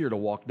lot easier to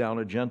walk down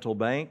a gentle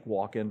bank,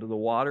 walk into the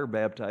water,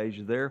 baptize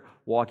you there,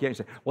 walk in and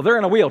say, well, they're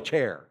in a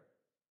wheelchair.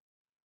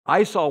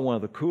 I saw one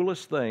of the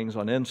coolest things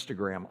on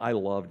Instagram. I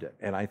loved it,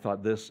 and I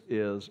thought this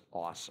is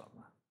awesome.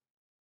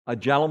 A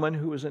gentleman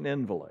who was an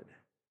invalid.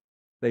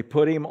 They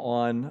put him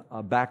on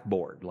a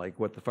backboard, like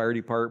what the fire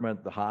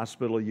department, the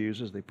hospital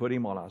uses. They put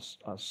him on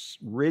a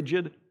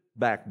rigid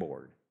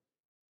backboard,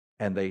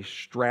 and they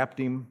strapped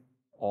him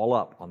all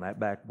up on that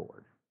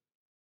backboard.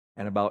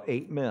 And about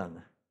 8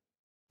 men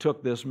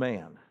took this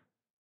man,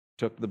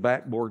 took the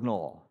backboard and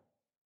all,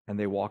 and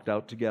they walked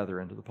out together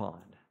into the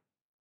pond.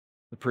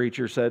 The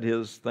preacher said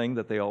his thing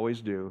that they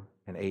always do,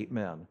 and 8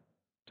 men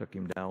took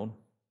him down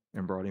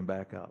and brought him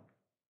back up.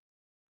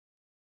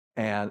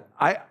 And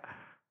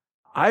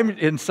I'm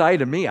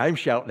inside of me, I'm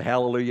shouting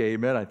hallelujah,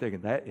 amen. I'm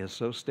thinking that is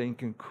so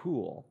stinking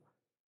cool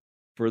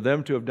for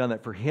them to have done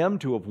that, for him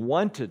to have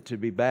wanted to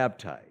be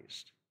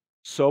baptized,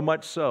 so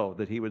much so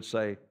that he would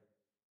say,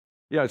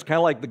 it's kind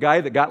of like the guy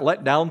that got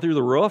let down through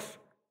the roof.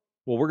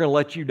 Well, we're going to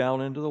let you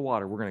down into the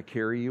water. We're going to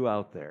carry you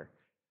out there.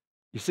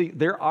 You see,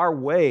 there are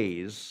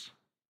ways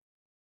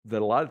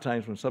that a lot of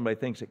times when somebody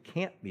thinks it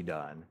can't be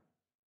done,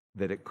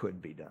 that it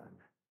could be done.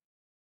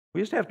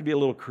 We just have to be a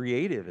little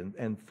creative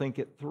and think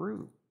it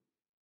through.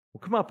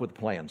 We'll come up with a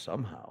plan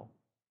somehow.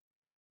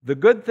 The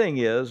good thing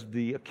is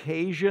the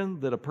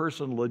occasion that a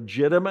person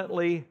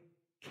legitimately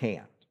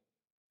can't,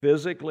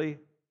 physically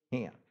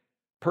can't.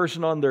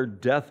 Person on their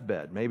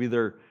deathbed, maybe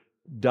they're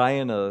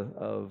dying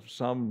of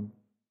some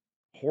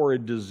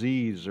horrid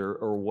disease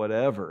or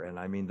whatever, and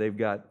I mean they've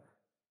got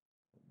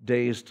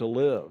days to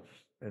live,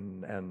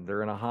 and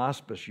they're in a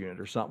hospice unit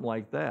or something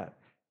like that.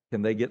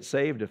 Can they get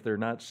saved if they're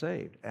not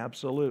saved?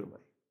 Absolutely.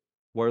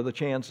 What are the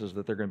chances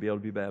that they're going to be able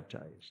to be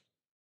baptized?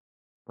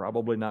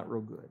 Probably not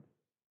real good.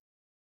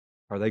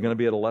 Are they going to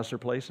be at a lesser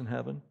place in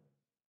heaven?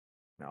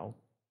 No,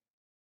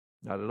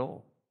 not at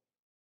all.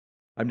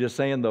 I'm just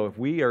saying, though, if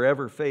we are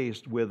ever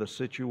faced with a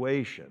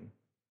situation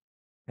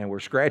and we're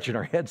scratching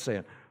our head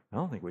saying, I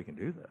don't think we can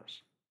do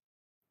this,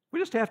 we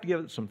just have to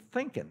give it some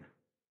thinking.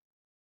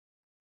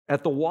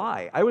 At the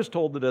Y, I was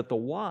told that at the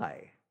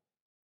Y,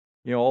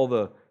 all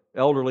the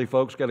elderly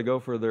folks got to go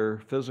for their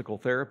physical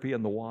therapy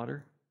in the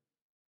water.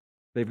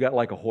 They've got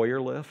like a Hoyer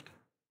lift.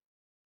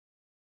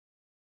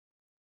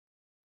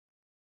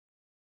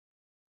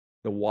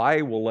 The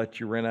Y will let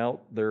you rent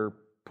out their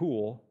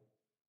pool.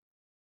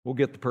 We'll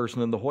get the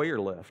person in the Hoyer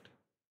lift.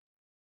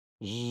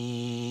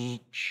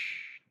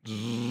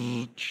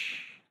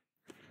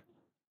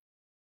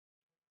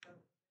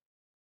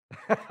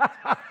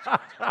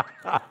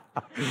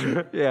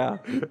 Yeah.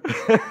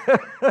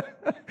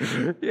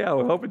 Yeah,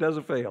 we hope it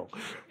doesn't fail.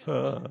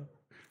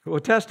 We'll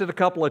test it a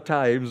couple of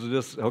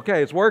times.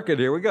 Okay, it's working.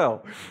 Here we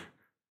go.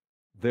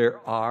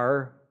 There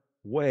are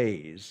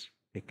ways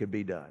it could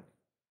be done.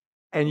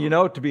 And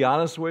to be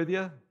honest with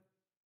you,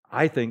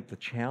 I think the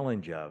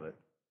challenge of it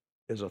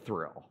is a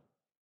thrill.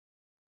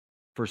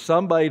 For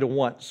somebody to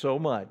want so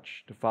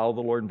much to follow the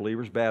Lord in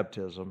believer's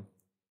baptism,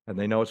 and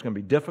they know it's going to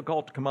be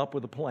difficult to come up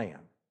with a plan,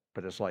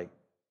 but it's like,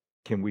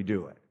 can we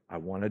do it? I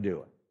want to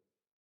do it.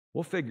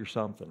 We'll figure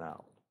something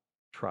out.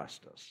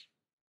 Trust us.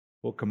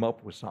 We'll come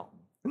up with something.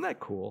 Isn't that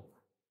cool?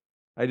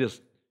 I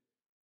just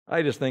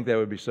think that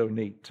would be so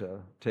neat to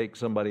take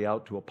somebody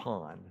out to a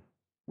pond.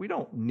 We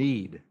don't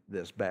need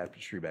this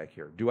baptistry back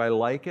here. Do I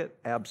like it?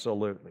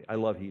 Absolutely. I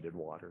love heated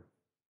water.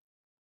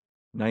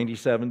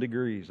 97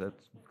 degrees.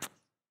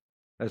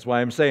 That's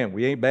why I'm saying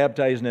we ain't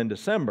baptizing in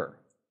December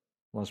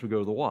unless we go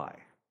to the Y.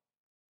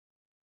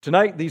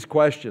 Tonight, these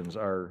questions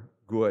are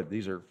good.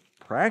 These are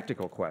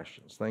practical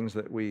questions, things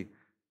that we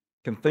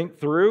can think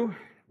through,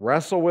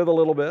 wrestle with a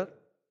little bit.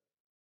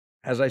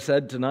 As I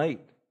said tonight,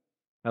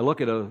 I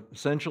look at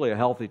essentially a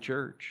healthy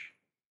church.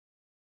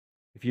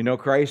 If you know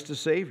Christ as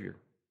Savior,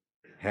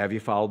 have you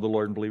followed the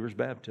Lord in believer's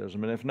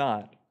baptism? And if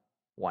not,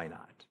 why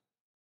not?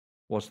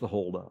 What's the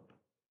holdup?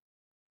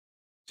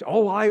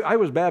 Oh, I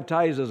was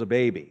baptized as a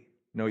baby.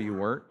 No, you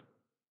weren't.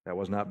 That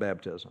was not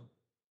baptism.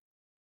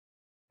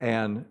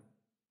 And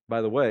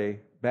by the way,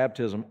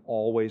 baptism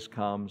always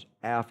comes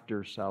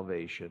after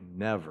salvation,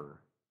 never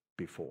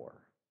before.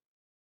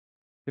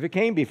 If it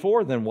came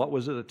before, then what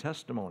was it a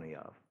testimony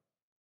of?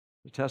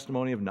 The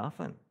testimony of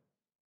nothing.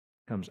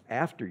 It comes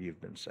after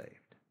you've been saved.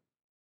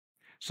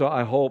 So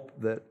I hope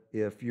that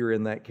if you're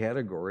in that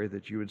category,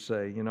 that you would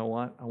say, you know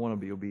what? I want to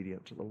be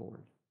obedient to the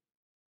Lord.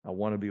 I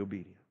want to be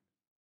obedient.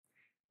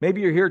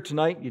 Maybe you're here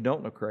tonight and you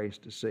don't know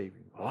Christ as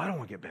Savior. Oh, I don't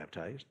want to get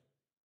baptized.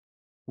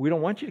 We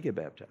don't want you to get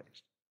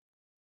baptized.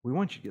 We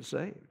want you to get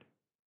saved.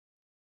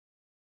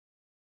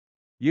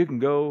 You can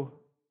go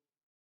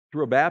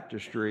through a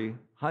baptistry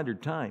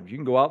 100 times. You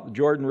can go out the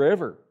Jordan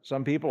River.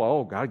 Some people,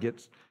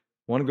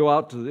 want to go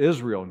out to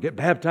Israel and get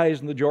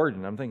baptized in the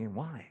Jordan. I'm thinking,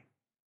 why?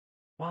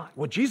 Why?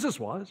 Well, Jesus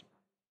was.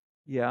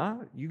 Yeah,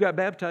 you got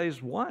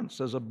baptized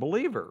once as a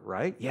believer,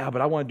 right? Yeah,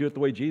 but I want to do it the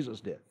way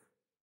Jesus did.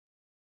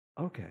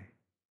 Okay.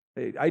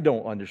 I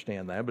don't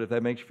understand that, but if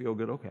that makes you feel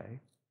good, okay.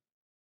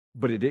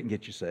 But it didn't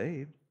get you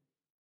saved.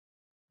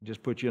 It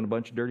just put you in a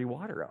bunch of dirty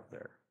water out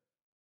there.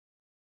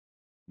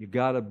 You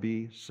got to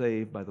be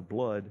saved by the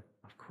blood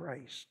of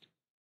Christ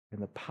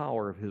and the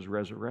power of His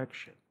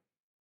resurrection.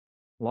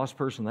 A lost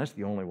person, that's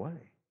the only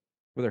way.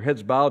 With their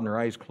heads bowed and their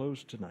eyes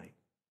closed tonight.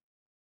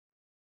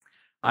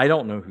 I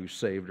don't know who's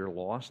saved or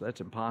lost.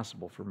 That's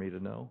impossible for me to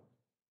know.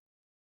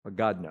 But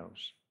God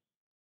knows.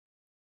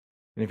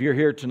 And if you're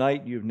here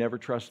tonight and you've never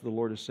trusted the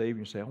Lord as Savior,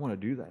 you say, I want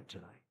to do that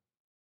tonight.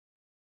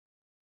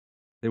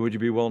 Then would you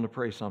be willing to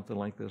pray something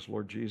like this?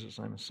 Lord Jesus,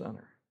 I'm a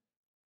sinner.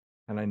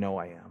 And I know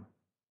I am.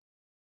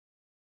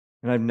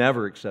 And I've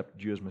never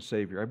accepted you as my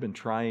Savior. I've been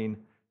trying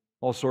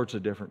all sorts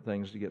of different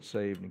things to get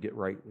saved and get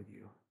right with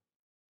you.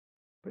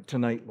 But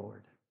tonight,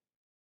 Lord,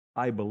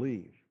 I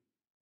believe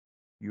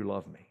you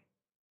love me.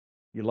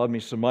 You love me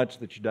so much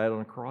that you died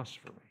on a cross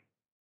for me.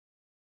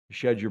 You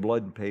shed your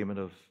blood in payment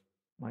of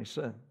my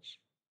sins.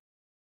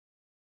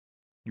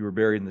 You were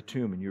buried in the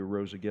tomb and you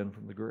arose again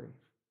from the grave.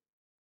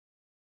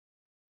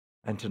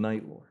 And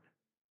tonight, Lord,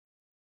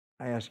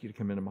 I ask you to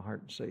come into my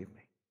heart and save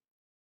me.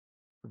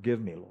 Forgive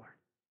me, Lord.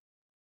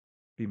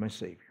 Be my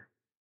Savior.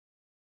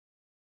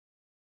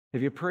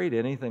 Have you prayed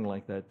anything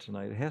like that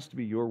tonight? It has to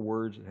be your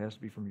words. It has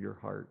to be from your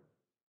heart.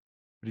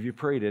 But if you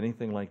prayed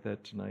anything like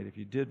that tonight, if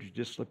you did, you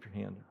just slip your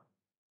hand up.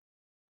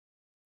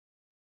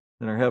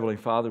 And our Heavenly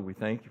Father, we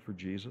thank you for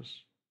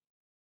Jesus.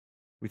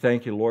 We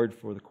thank you, Lord,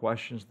 for the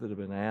questions that have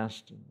been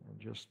asked and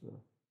just the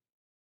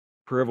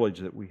privilege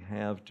that we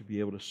have to be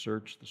able to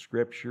search the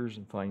Scriptures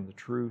and find the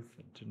truth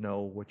and to know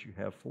what you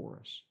have for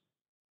us.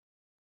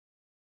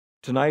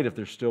 Tonight, if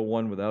there's still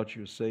one without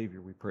you as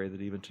Savior, we pray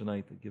that even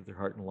tonight they give their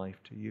heart and life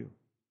to you.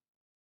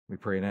 We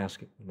pray and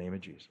ask it in the name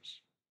of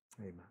Jesus.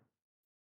 Amen.